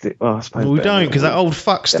least it. Well, I suppose we don't, because that old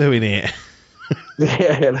fuck's doing it.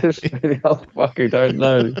 Yeah, that's really old fuck who don't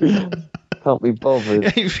know. Can't be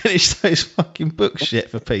bothered. He ain't finished those fucking books yet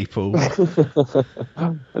for people.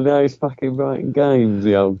 And now he's fucking writing games,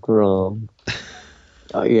 the old Graham.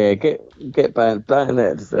 Yeah, get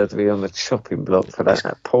Bayonetta deserves to be on the chopping block for that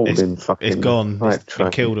appalling fucking. It's gone. It's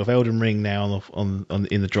been killed off. Elden Ring now on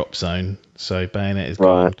in the drop zone. So Bayonetta is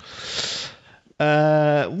gone.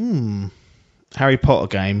 Harry Potter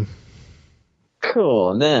game.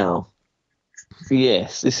 Cool. Now,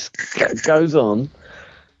 yes, this goes on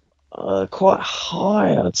quite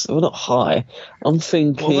high. Well, not high. I'm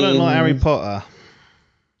thinking. Well, I don't like Harry Potter.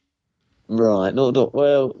 Right,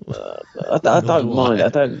 well, I don't mind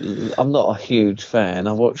it. I'm not a huge fan.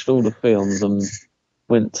 I watched all the films and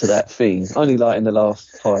went to that thing. Only like in the last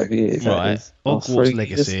 5 years. Right, Hogwarts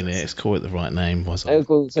Legacy in it. It's called it the right name, was I?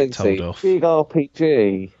 Hogwarts Legacy, told off. Big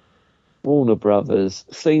RPG, Warner Brothers.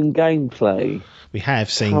 Seen gameplay. We have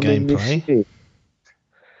seen gameplay.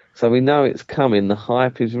 So we know it's coming. The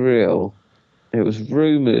hype is real. It was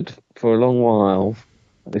rumoured for a long while.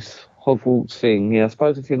 This Hogwarts thing. Yeah, I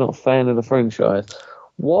suppose if you're not a fan of the franchise,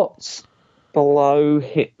 what's below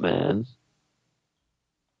Hitman?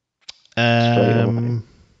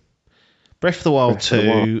 Breath of the Wild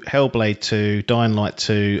 2, Hellblade 2, Dying Light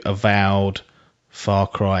 2, Avowed, Far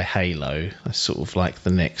Cry, Halo. That's sort of like the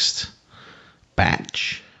next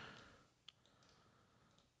batch.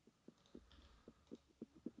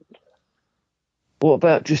 What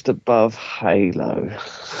about just above Halo?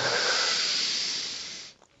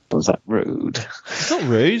 Was that rude? It's not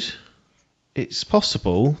rude. It's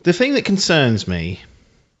possible. The thing that concerns me,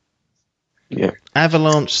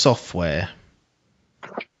 Avalanche Software.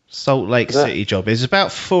 Salt Lake City job. There's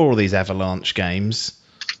about 4 of these Avalanche games.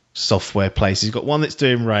 Software places. You've got one that's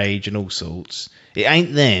doing Rage and all sorts. It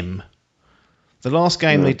ain't them. The last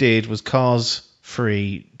game they did was Cars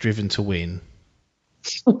 3 Driven to Win.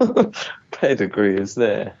 Pedigree is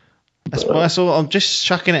there. That's all. I'm just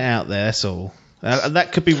chucking it out there. That's all.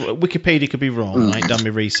 That could be Wikipedia could be wrong. I ain't done my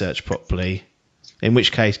research properly. In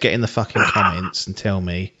which case, get in the fucking comments and tell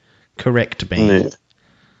me. Correct me. Yeah.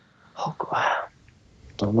 Oh, God.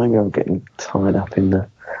 Oh, maybe I'm getting tied up in the...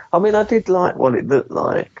 I mean, I did like what it looked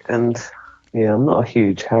like, and yeah, I'm not a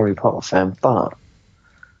huge Harry Potter fan, but it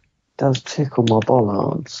does tickle my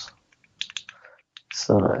bollards.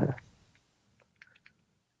 So,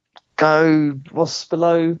 what's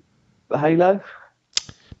below Halo?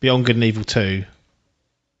 Beyond Good and Evil 2.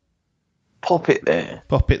 Pop it there.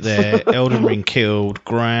 Pop it there. Elden Ring killed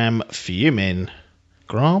Graham Fuming.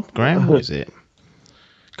 Graham? What is it?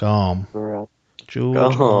 Garm. Right.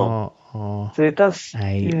 George. So it does. So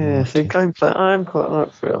gameplay. I'm quite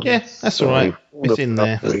like for it. Yeah, that's all right. It's in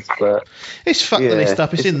there. But It's fucked the list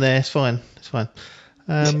up. It's in there. It's fine. It's fine.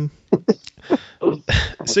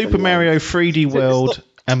 Super Mario 3D World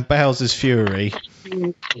and Bowser's Fury.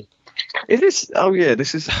 Is this? Oh yeah,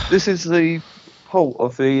 this is the port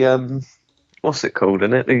of the what's it called?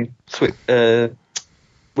 Isn't it the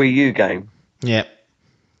Wii U game? Yeah.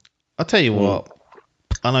 I'll tell you what.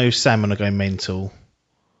 I know Sam and I go mental.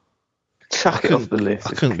 Chuck it off the list.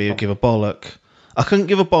 I couldn't give a bollock. I couldn't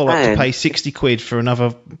give a bollock to pay 60 quid for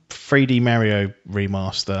another 3D Mario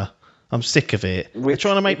remaster. I'm sick of it. They're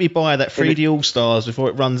trying to make me buy that 3D All-Stars before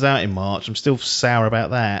it runs out in March. I'm still sour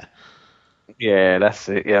about that. Yeah, that's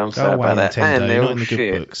it. Yeah, I'm sorry about that. Nintendo, And they're not all in the good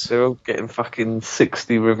shit. books. They're all getting fucking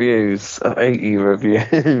 60 reviews, 80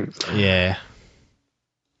 reviews. Yeah.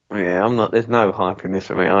 Yeah, I'm not. There's no hype in this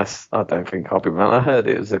for me. I don't think I'll be around. I heard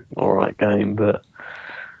it was an alright game, but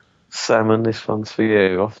Salmon, this one's for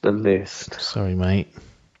you off the list. Sorry, mate.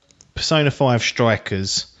 Persona 5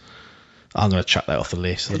 Strikers. I'm going to chuck that off the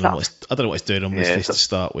list. I don't know what it's doing on this list to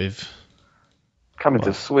start with. Coming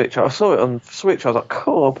to Switch. I saw it on Switch. I was like,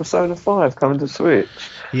 cool, Persona 5 coming to Switch.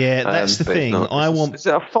 Yeah, that's the thing. Is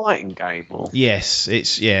it a fighting game? Or? Yes,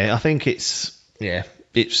 I think it's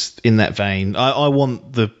in that vein. I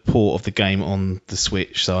want the port of the game on the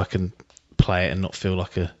Switch so I can play it and not feel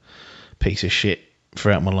like a piece of shit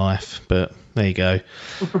throughout my life. But there you go.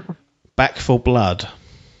 Back 4 Blood.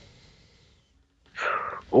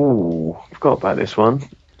 Oh, I forgot about this one.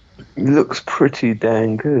 It looks pretty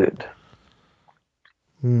dang good.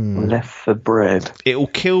 Left 4 Bread. It'll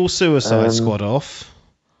kill Suicide Squad off.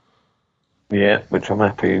 Yeah, which I'm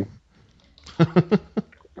happy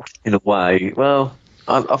in a way. Well,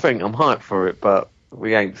 I think I'm hyped for it, but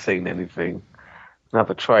we ain't seen anything.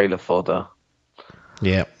 Another trailer fodder.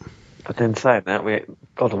 Yeah. But then saying that,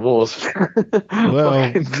 God of War's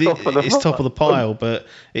well, it's top of the pile, but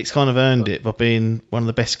it's kind of earned it by being one of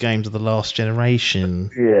the best games of the last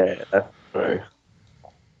generation. Yeah, that's true.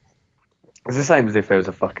 It's the same as if there was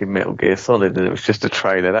a fucking Metal Gear Solid and it was just a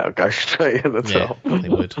trailer. That would go straight at the top. Yeah, it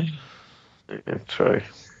would. Yeah, true.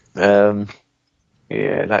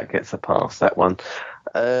 Yeah, that gets a pass, that one.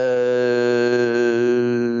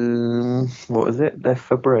 What was it? Left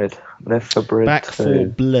 4 Bread. Left 4 Bread. Back 4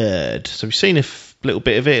 Blood. So we've seen a little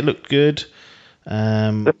bit of it. It looked good.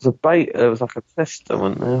 There was a beta. There was like a tester,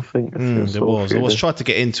 wasn't there? I think there was. I was trying to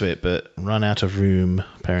get into it, but run out of room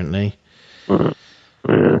apparently. Yeah.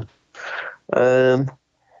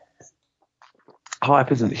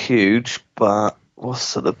 Hype isn't huge, but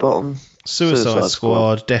what's at the bottom? Suicide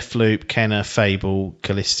Squad, Deathloop, Kenna, Fable,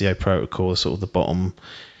 Callisto Protocol, sort of the bottom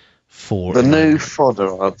 4. The new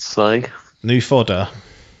fodder, I'd say. New fodder.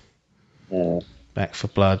 Yeah. Back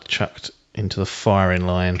 4 Blood, chucked into the firing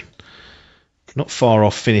line. Not far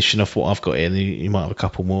off finishing off what I've got here. You might have a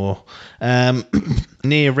couple more.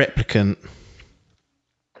 Near Replicant.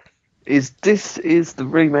 This is the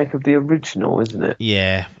remake of the original, isn't it?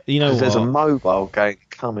 Yeah. You know what? There's a mobile game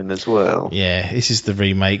coming as well. Yeah, this is the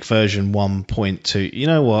remake, version 1.2. You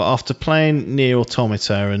know what? After playing Nier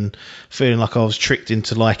Automata and feeling like I was tricked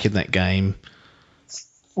into liking that game,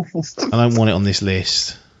 I don't want it on this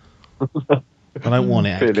list. I don't want it.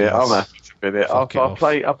 I'm happy to bid it. I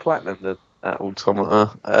platinumed that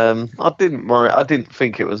Automata. I didn't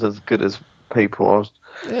think it was as good as people.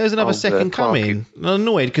 There's another second coming. I'm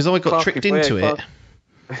annoyed because I got tricked into it.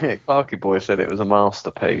 Clarky Boy said it was a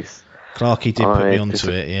masterpiece. Clarky did put me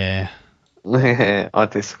onto it, yeah. I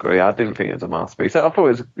disagree. I didn't think it was a masterpiece. I thought it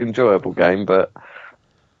was an enjoyable game, but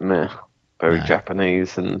very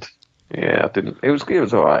Japanese and Yeah, I didn't. It was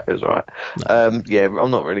alright. It was alright. Yeah,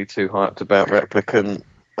 I'm not really too hyped about Replicant.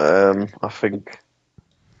 I think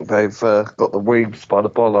they've got the weebs by the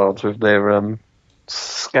bollards with their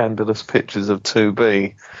scandalous pictures of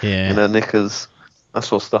 2B in their knickers. That's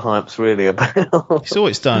what the hype's really about. So all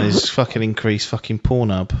it's done is fucking increase fucking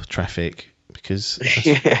Pornhub traffic, because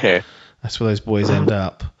that's where those boys end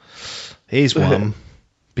up. Here's one,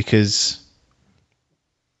 because,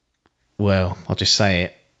 well, I'll just say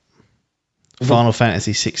it. Final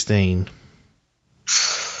Fantasy 16.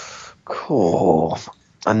 Cool.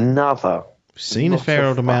 Another. Seen a fair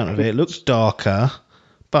old amount of it. Looks darker,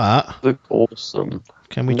 but look awesome.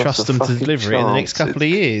 Can we trust them to deliver it in the next couple of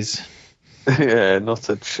years? Yeah, not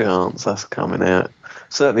a chance. That's coming out.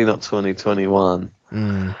 Certainly not 2021.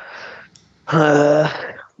 But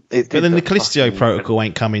then the Callisto Protocol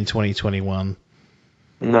ain't coming 2021.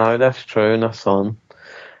 No, that's true. That's on.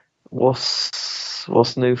 What's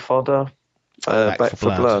new fodder? Back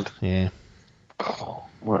for Blood. Yeah. Oh,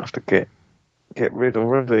 might have to get rid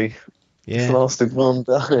already. Yeah. It's lasted one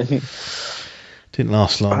day. Didn't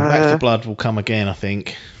last long. Back for Blood will come again, I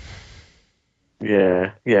think.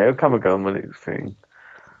 Yeah, it'll come and go when it's thing.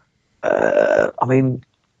 I mean,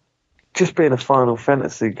 just being a Final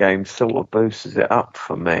Fantasy game sort of boosts it up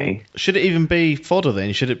for me. Should it even be fodder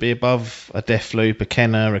then? Should it be above a Deathloop, a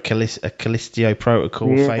Kenna, a Callisto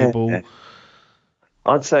Protocol, Fable?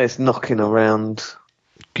 I'd say it's knocking around.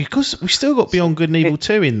 Because we've still got Beyond Good and Evil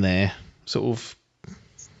 2 in there. Sort of.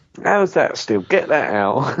 How's that still? Get that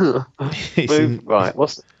out. Right,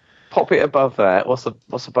 pop it above that. What's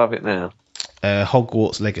above it now?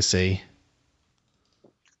 Hogwarts Legacy.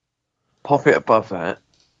 Pop it above that.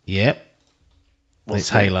 Yep. It's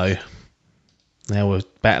Halo. Now we're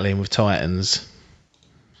battling with Titans.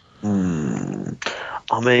 I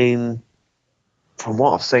mean, from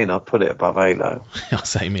what I've seen, I'd put it above Halo.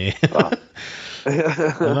 Same here.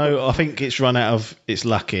 I think it's run out of its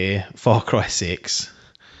luck here. Far Cry 6.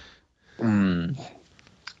 I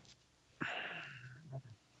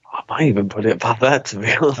might even put it above that, to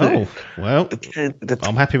be honest. Oh, well,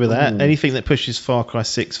 I'm happy with that. Anything that pushes Far Cry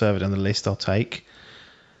 6 further down the list, I'll take.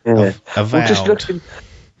 Yeah. Avowed. Well, just looking...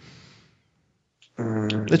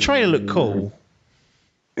 The trailer looked cool.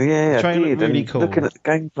 Yeah, the trailer looked really and cool. Looking at the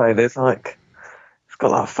gameplay, it's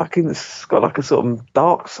got like a sort of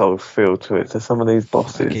Dark Souls feel to it, to some of these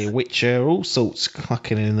bosses. Okay, Witcher, all sorts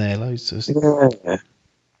clucking in there, loads of... Yeah.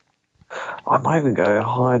 I might even go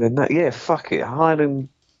higher than that. Yeah, fuck it. Higher than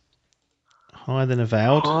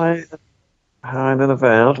Avowed. Higher than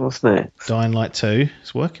Avowed. What's next? Dying Light 2.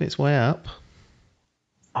 It's working its way up.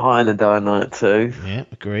 Higher than Dying Light 2. Yeah,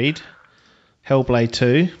 agreed. Hellblade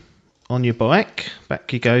 2. On your bike.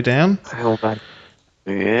 Back you go down. Hellblade.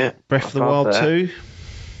 Yeah. Breath of the Wild 2.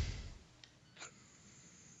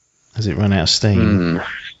 Has it run out of steam?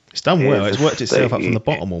 It's done well. It's worked itself up from the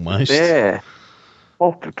bottom almost. Yeah.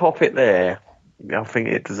 Pop it there. I think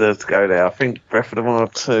it deserves to go there. I think Breath of the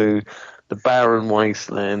Wild 2, the Barren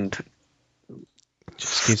Wasteland,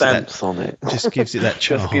 just gives stamps on it. Just gives it that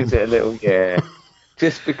charm. Just gives it a little,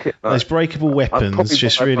 Just because those breakable weapons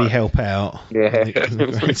just really help out. Yeah. In the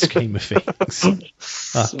grand scheme of things.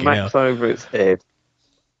 Smacks over its head.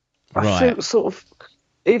 I think sort of,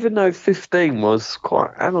 even though 15 was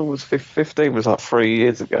quite, how long was 15? Was like 3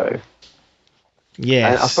 years ago.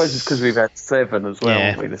 Yes. And I suppose it's because we've had 7 as well,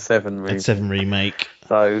 haven't we? The 7 remake. 7 remake.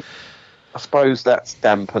 So I suppose that's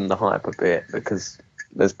dampened the hype a bit, because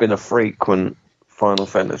there's been a frequent Final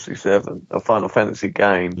Fantasy 7, a Final Fantasy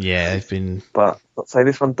game. Yeah, they've been. But I'd say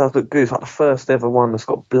this one does look good. It's like the first ever one that's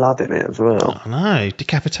got blood in it as well. I know,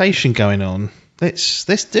 decapitation going on. Let's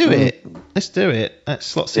do it. Let's do it. That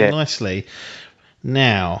slots in nicely.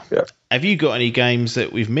 Now, have you got any games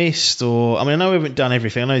that we've missed? Or I know we haven't done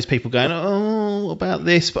everything. I know there's people going, "Oh, what about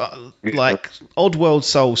this?" But like Oddworld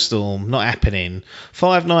Soulstorm, not happening.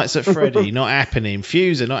 Five Nights at Freddy, not happening.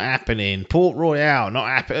 Fuser, not happening. Port Royale, not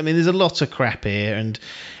happening. I mean, there's a lot of crap here. And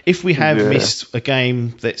if we have missed a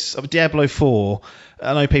game that's Diablo 4,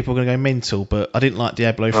 I know people are going to go mental, but I didn't like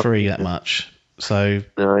Diablo 3 that much. So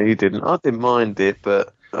no, you didn't. I didn't mind it,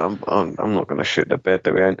 but I'm not going to shit the bed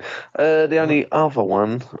that we ain't. The only other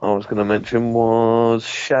one I was going to mention was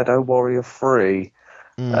Shadow Warrior 3.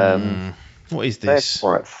 What is this? They're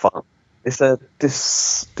quite fun. It's a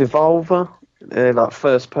Devolver, like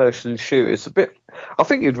first-person shooter. It's a bit. I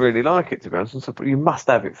think you'd really like it, to be honest. But you must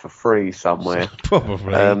have it for free somewhere.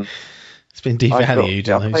 Probably. It's been devalued.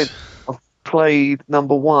 I've played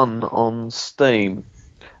number 1 on Steam.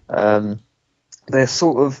 They're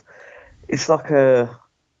sort of. It's like a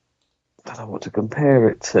don't know what to compare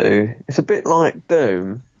it to. It's a bit like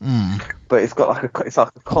Doom, but it's got like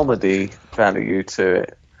a comedy value to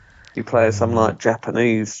it. You play as some like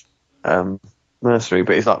Japanese mercenary,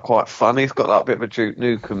 but it's like quite funny. It's got like a bit of a Duke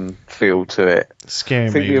Nukem feel to it.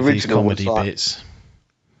 Scaring me with these comedy bits.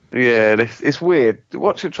 Yeah, it's weird.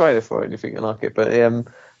 Watch the trailer for it and you think you like it. But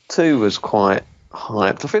 2 was quite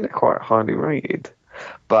hyped. I think they're quite highly rated.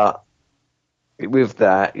 But with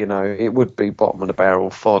that, it would be bottom of the barrel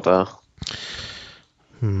fodder.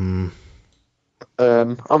 I'm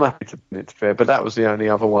happy to put it to fair, but that was the only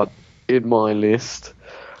other one in my list.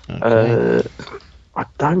 Okay. I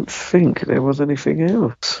don't think there was anything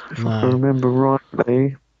else, if I can remember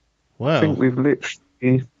rightly. Well, I think we've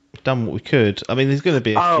literally done what we could. I mean, there's going to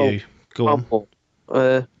be a few. Go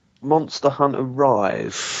on. Monster Hunter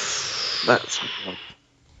Rise. That's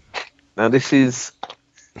now. This is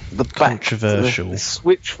the controversial the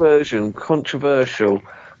Switch version. Controversial.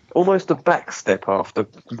 Almost a backstep after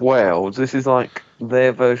Worlds. This is like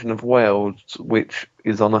their version of Worlds, which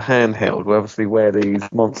is on a handheld, obviously where these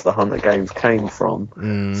Monster Hunter games came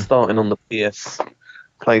from. Starting on the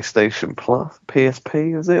PlayStation Plus,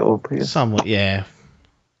 PSP, is it, or PS? Somewhat, yeah.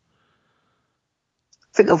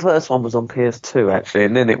 I think the first one was on PS2 actually,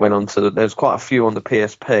 and then it went on to. There's quite a few on the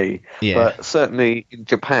PSP, but certainly in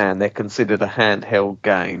Japan they're considered a handheld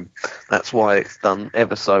game. That's why it's done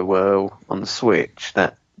ever so well on the Switch.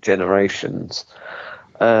 That generations.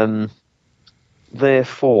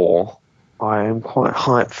 Therefore, I am quite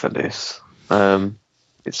hyped for this.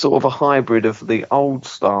 It's sort of a hybrid of the old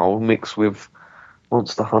style mixed with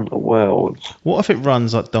Monster Hunter Worlds. What if it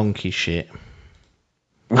runs like donkey shit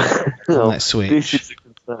on that Switch? This is a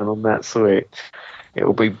concern on that Switch. It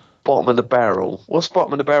will be bottom of the barrel. What's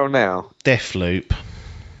bottom of the barrel now? Deathloop.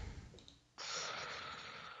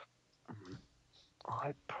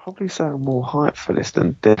 I'd probably say I'm more hyped for this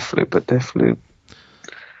than Deathloop, but Deathloop...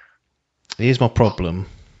 Here's my problem.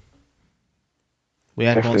 We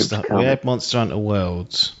had Monster Hunter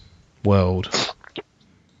World.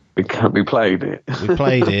 We played it. We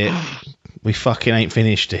played it. We fucking ain't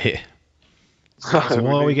finished it. So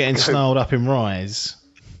why are we getting snarled up in Rise?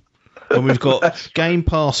 When we've got Game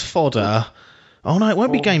Pass fodder. Oh no, it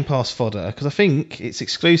won't be Game Pass fodder because I think it's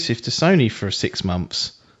exclusive to Sony for 6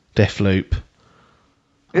 months. Deathloop.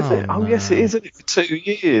 Is it? Oh, no. Yes, it is, isn't it? For 2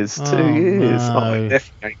 years. 2 years. No. Oh, it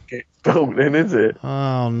definitely ain't getting built then, is it?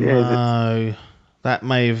 Oh, no. That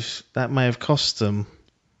may have cost them.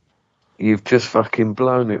 You've just fucking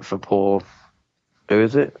blown it for poor... Who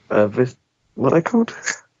is it? What are they called?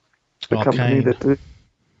 The Arcane. company that do...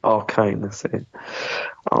 Arcane, that's it.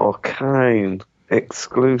 Arcane.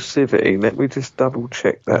 Exclusivity. Let me just double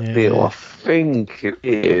check that deal. I think it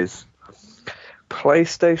is...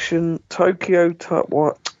 PlayStation, Tokyo,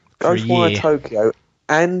 Ghostwire Tokyo,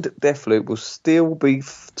 and Deathloop will still be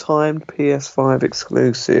timed PS5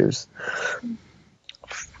 exclusives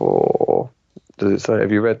for. Does it say?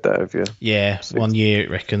 Have you read that? Have you? Yeah, 1 year it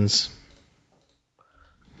reckons.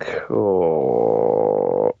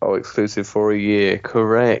 Cool. Oh, exclusive for a year.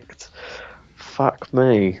 Correct. Fuck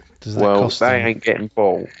me. Does that cost they them? ain't getting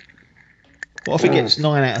bought. What if it gets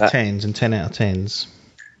 9 out of 10s and 10 out of 10s?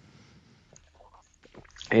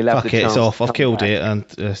 Fuck it, it's off. I've killed it, and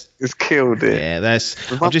it's killed it. Yeah,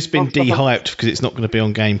 I've just been de-hyped because it's not going to be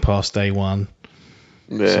on Game Pass day one.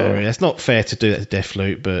 Yeah. Sorry, that's not fair to do that to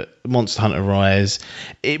Deathloop, but Monster Hunter Rise,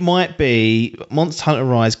 it might be. Monster Hunter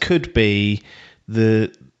Rise could be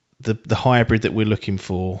the hybrid that we're looking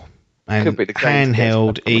for, and could be the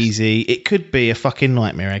handheld, easy. It could be a fucking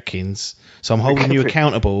nightmare, Adkins. So I'm holding you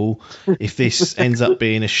accountable if this ends up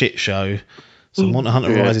being a shit show. So Monster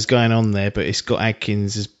Hunter Rise is going on there, but it's got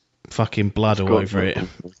Adkins' fucking blood all over it.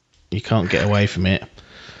 You can't get away from it.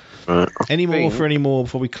 Right. Any more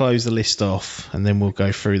before we close the list off, and then we'll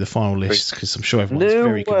go through the final list, because I'm sure everyone's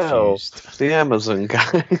very confused. The Amazon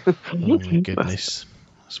game. Oh my goodness.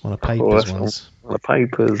 That's one of Papers ones. One of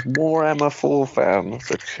Papers. Warhammer 4,000.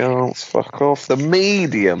 That's a chance. Fuck off. The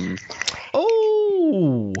Medium.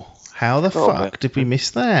 Oh! How the fuck did we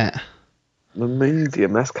miss that? The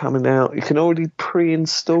Medium, that's coming out. You can already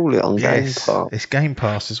pre-install it on Game Pass. It's Game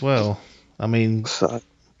Pass as well. I mean... So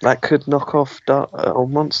that could knock off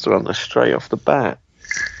Monster Hunter straight off the bat.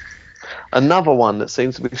 Another one that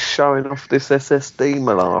seems to be showing off this SSD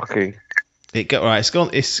malarkey.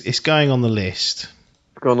 It's going on the list.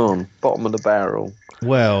 Gone on. Bottom of the barrel.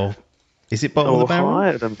 Well... Is it bottom of the barrel?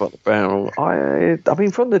 Higher than bottom of the barrel. I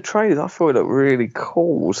mean, from the trailers, I thought it looked really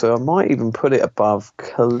cool, so I might even put it above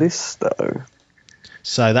Callisto.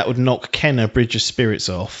 So that would knock Kenna Bridge of Spirits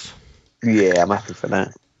off. Yeah, I'm happy for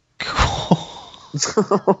that.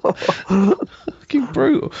 Fucking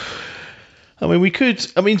brutal. I mean, we could.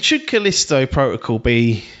 I mean, should Callisto Protocol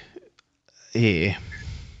be here?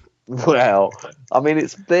 Well, I mean,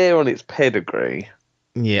 it's there on its pedigree.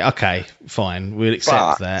 Yeah. Okay. Fine. We'll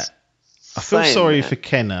accept But that. I feel saying sorry that- for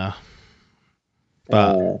Kenner,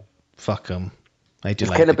 but Oh. fuck them. They Is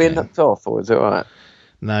delayed Kenner the being game. knocked off, or is it right?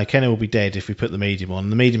 No, Kenner will be dead if we put the medium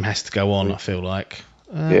on. The medium has to go on. I feel like.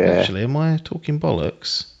 Yeah. Actually, am I talking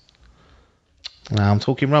bollocks? No, I'm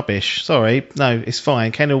talking rubbish. Sorry. No, it's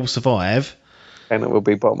fine. Kenner will survive. Kenner will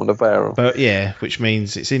be bottom of the barrel. But yeah, which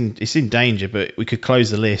means it's in danger. But we could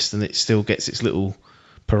close the list, and it still gets its little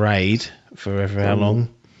parade for ever how long.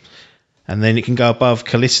 And then it can go above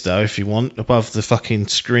Callisto if you want, above the fucking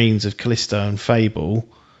screens of Callisto and Fable.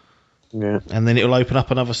 Yeah. And then it'll open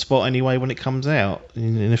up another spot anyway when it comes out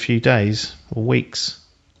in a few days or weeks.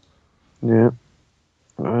 Yeah.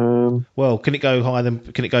 Well, can it go higher than?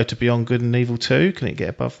 Can it go to Beyond Good and Evil 2? Can it get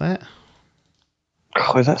above that?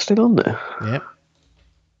 Oh, is that still on there? Yep.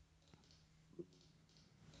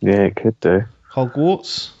 Yeah, it could do.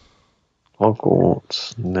 Hogwarts.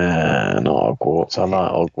 Hogwarts. Nah, not Hogwarts. I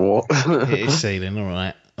like Hogwarts. It is ceiling. All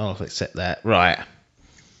right. I'll accept that. Right.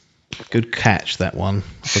 Good catch, that one.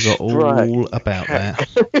 Forgot all Right. about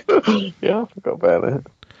that. Yeah, I forgot about it.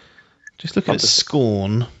 Just looking at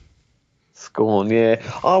Scorn. Scorn, yeah.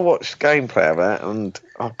 I watched gameplay of that, and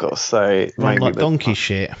I've got to say, it Run made like me look donkey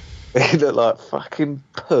shit. it looked like fucking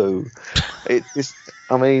poo. It just,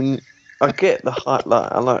 I mean, I get the hype,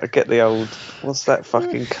 I get the old, what's that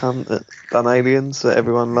fucking cunt that done Aliens that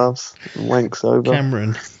everyone loves and wanks over?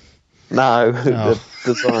 Cameron. No, the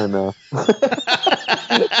designer.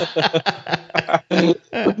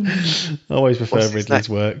 I always prefer What's his Ridley's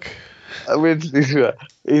work. Originally,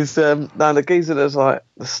 he's no, the geezer that's like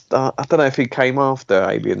the start. I don't know if he came after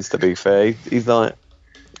Aliens. To be fair, he's like,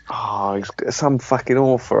 he's some fucking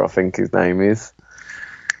author. I think his name is.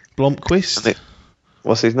 Blomqvist?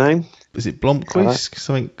 What's his name? Is it Blomqvist?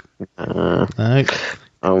 Something? No.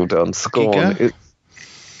 Hold on, Scorn. Giga?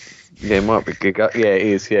 Yeah, it might be Giga. Yeah, it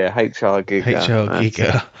is. Yeah, HR Giga. HR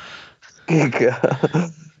Giga.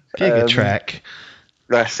 Giga. Giga Track.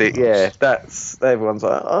 That's it, yeah. That's everyone's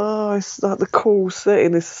like, oh, it's like the cool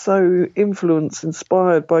setting is so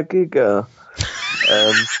inspired by Giga.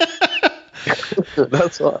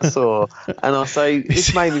 That's what I saw, and I say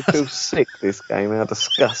this made me feel sick. This game, how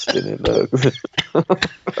disgusting it looks.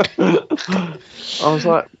 I was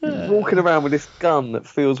like walking around with this gun that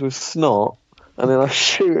fills with snot, and then I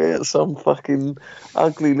shoot it at some fucking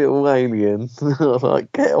ugly little alien. I was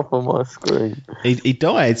like, get off of my screen. He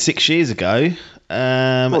died 6 years ago.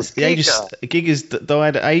 What's Giga's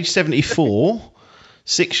died at age 74,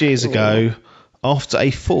 6 years ago, after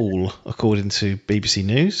a fall, according to BBC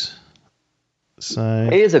News. So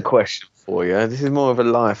Here's a question for you. This is more of a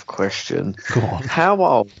life question. Go on. How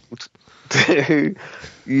old do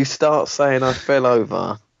you start saying I fell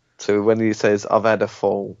over to when he says I've had a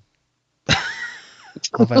fall?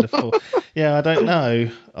 I've had a fall. Yeah, I don't know.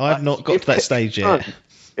 I've not got to that stage yet.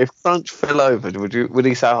 If Crunch fell over, would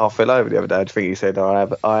he say, I fell over the other day? I think he said, I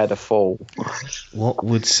had a fall. What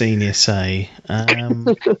would Senior say?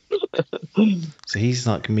 So he's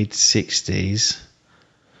like mid-60s.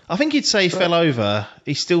 I think he'd say he fell over.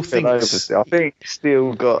 He still thinks... I think he's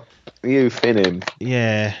still got youth in him.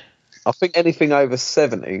 Yeah. I think anything over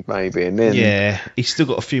 70, maybe, and then... Yeah, he's still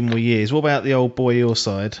got a few more years. What about the old boy your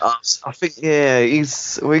side? I think, yeah, he's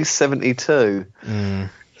 72.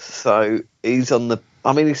 So he's on the...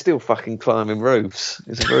 I mean, he's still fucking climbing roofs.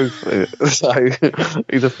 He's a roofer. So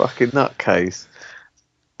he's a fucking nutcase.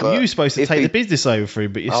 Well, you were supposed to take the business over for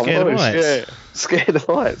him, but you're scared of heights. Yeah. Scared of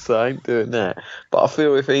heights, so I ain't doing that. But I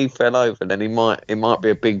feel if he fell over, then it might be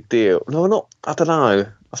a big deal. No, not. I don't know.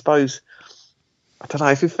 I suppose. I don't know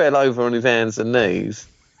if he fell over on his hands and knees,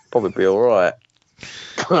 probably be all right.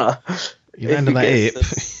 But You land on that hip.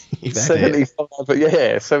 You've had it. 75, but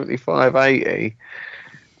yeah, 75, 80.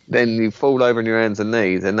 Then you fall over on your hands and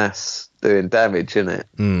knees, and that's doing damage, isn't it?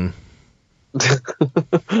 Mm.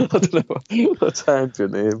 I don't know what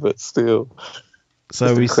tangent here, but still. So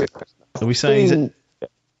are we saying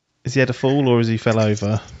is he had a fall or has he fell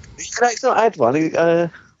over? He's not had one.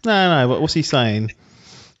 No. What's he saying?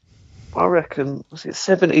 I reckon, was it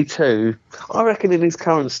 72? I reckon in his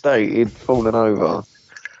current state he'd fallen over.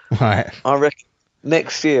 Right. I reckon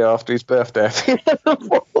next year after his birthday he'd have a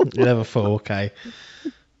fall. You'll have a fall, okay.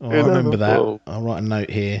 Oh, I remember that. I'll write a note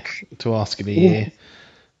here to ask him a year.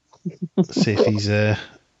 See if he's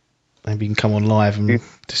maybe he can come on live and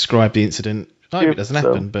describe the incident. I hope it doesn't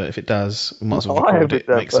happen, but if it does, we might as well record it,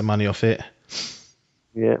 make some money off it.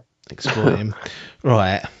 Yeah. Exploit him.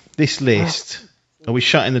 Right, this list, are we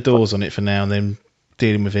shutting the doors on it for now and then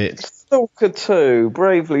dealing with it. Stalker 2,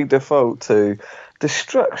 Bravely Default 2,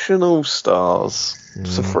 Destruction All Stars.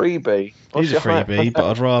 It's a freebie. It's a freebie, but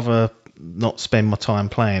I'd rather not spend my time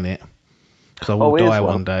playing it because I will die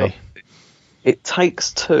one day. It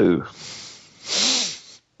Takes Two.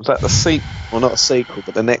 Was that the sequel? Well, not a sequel,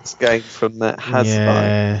 but the next game from that Hasbro.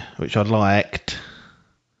 Yeah, which I liked.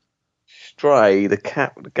 Stray, the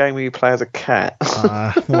game where you play as a cat.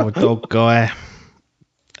 More of a dog guy.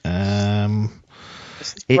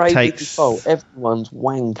 It takes. Default. Everyone's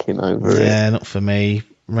wanking over it. Yeah, not for me.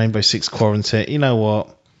 Rainbow Six Quarantine. You know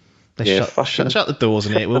what? Shut the doors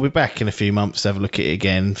on it. We'll be back in a few months to have a look at it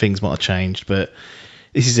again. Things might have changed, but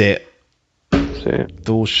this is it.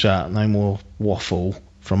 Doors shut. No more waffle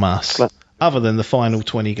from us. Other than the final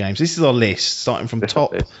 20 games. This is our list, starting from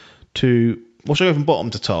top to... What should I go from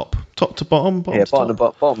bottom to top? Top to bottom?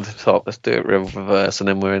 Bottom to top. Let's do it reverse, and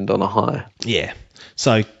then we'll end on a high. Yeah.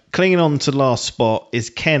 So, clinging on to the last spot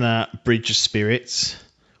is Kenner Bridge of Spirits.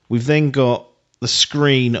 We've then got the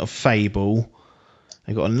Screen of Fable.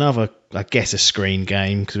 They've got another, I guess, a screen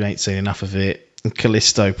game, because we ain't seen enough of it. And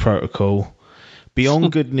Callisto Protocol.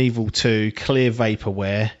 Beyond Good and Evil 2, Clear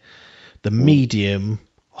Vaporware. The Medium,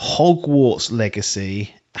 Hogwarts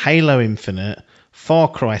Legacy, Halo Infinite, Far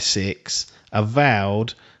Cry 6,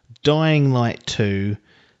 Avowed, Dying Light 2,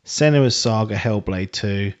 Senua's Saga Hellblade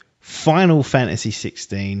 2, Final Fantasy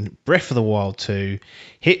 16, Breath of the Wild 2,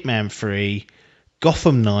 Hitman 3,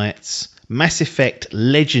 Gotham Knights, Mass Effect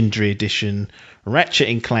Legendary Edition,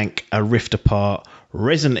 Ratchet & Clank A Rift Apart,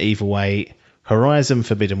 Resident Evil 8, Horizon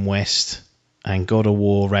Forbidden West, and God of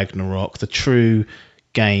War Ragnarok, the true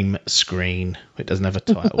game screen. It doesn't have a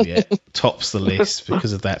title yet. Tops the list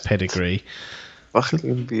because of that pedigree.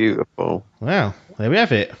 Fucking beautiful. Wow, there we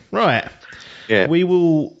have it. Right. Yeah. We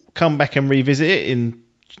will come back and revisit it in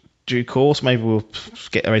due course. Maybe we'll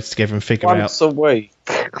get our heads together and figure out. Once a week.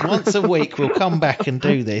 Once a week we'll come back and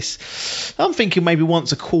do this. I'm thinking maybe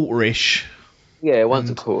once a quarter-ish. Yeah, once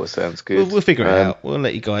a quarter sounds good. We'll figure it out. We'll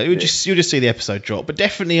let you guys. You'll just see the episode drop. But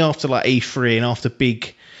definitely after like E3 and after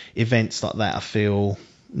big events like that, I feel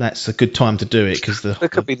that's a good time to do it because there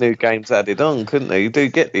could be new games added on, couldn't there? You do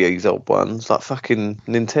get these odd ones. Like fucking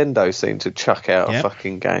Nintendo seem to chuck out a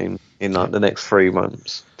fucking game in like the next 3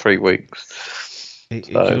 weeks. It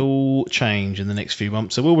could all change in the next few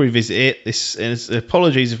months, so we'll revisit it.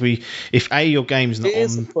 Apologies if your game's not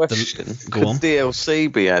Here's on. A question. Go on. Could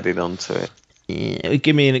DLC be added onto it? Yeah,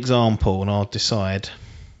 give me an example and I'll decide.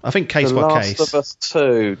 I think case by case. The Last of Us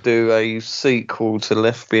 2 do a sequel to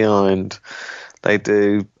Left Behind. They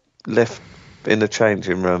do Left in the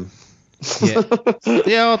Changing Room. Yeah,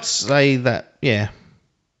 yeah, I'd say that. Yeah.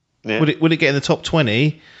 Would it get in the top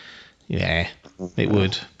 20? Yeah, it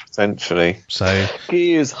would. Essentially. So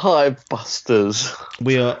Gears Hive Busters.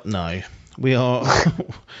 We are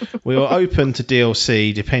open to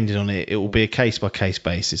DLC depending on it. It will be a case by case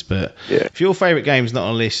basis. But if your favourite game is not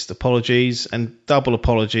on a list, apologies and double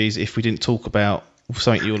apologies if we didn't talk about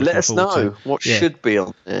something you're looking forward to. Let us know what should be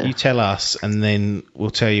on there. You tell us, and then we'll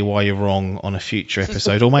tell you why you're wrong on a future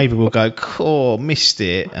episode, or maybe we'll go, "Cool, missed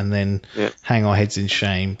it," and then hang our heads in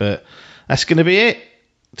shame. But that's going to be it.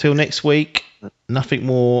 Till next week. Nothing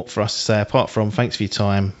more for us to say apart from thanks for your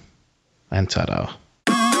time and ta-da.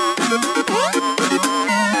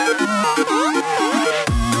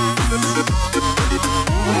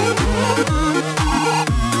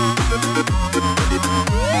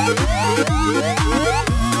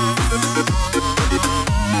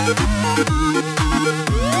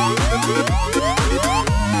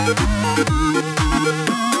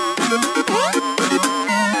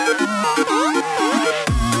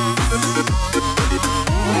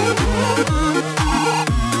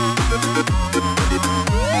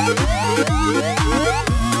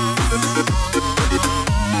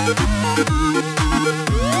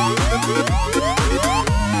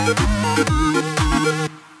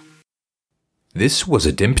 This was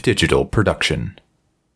a DIMP Digital production.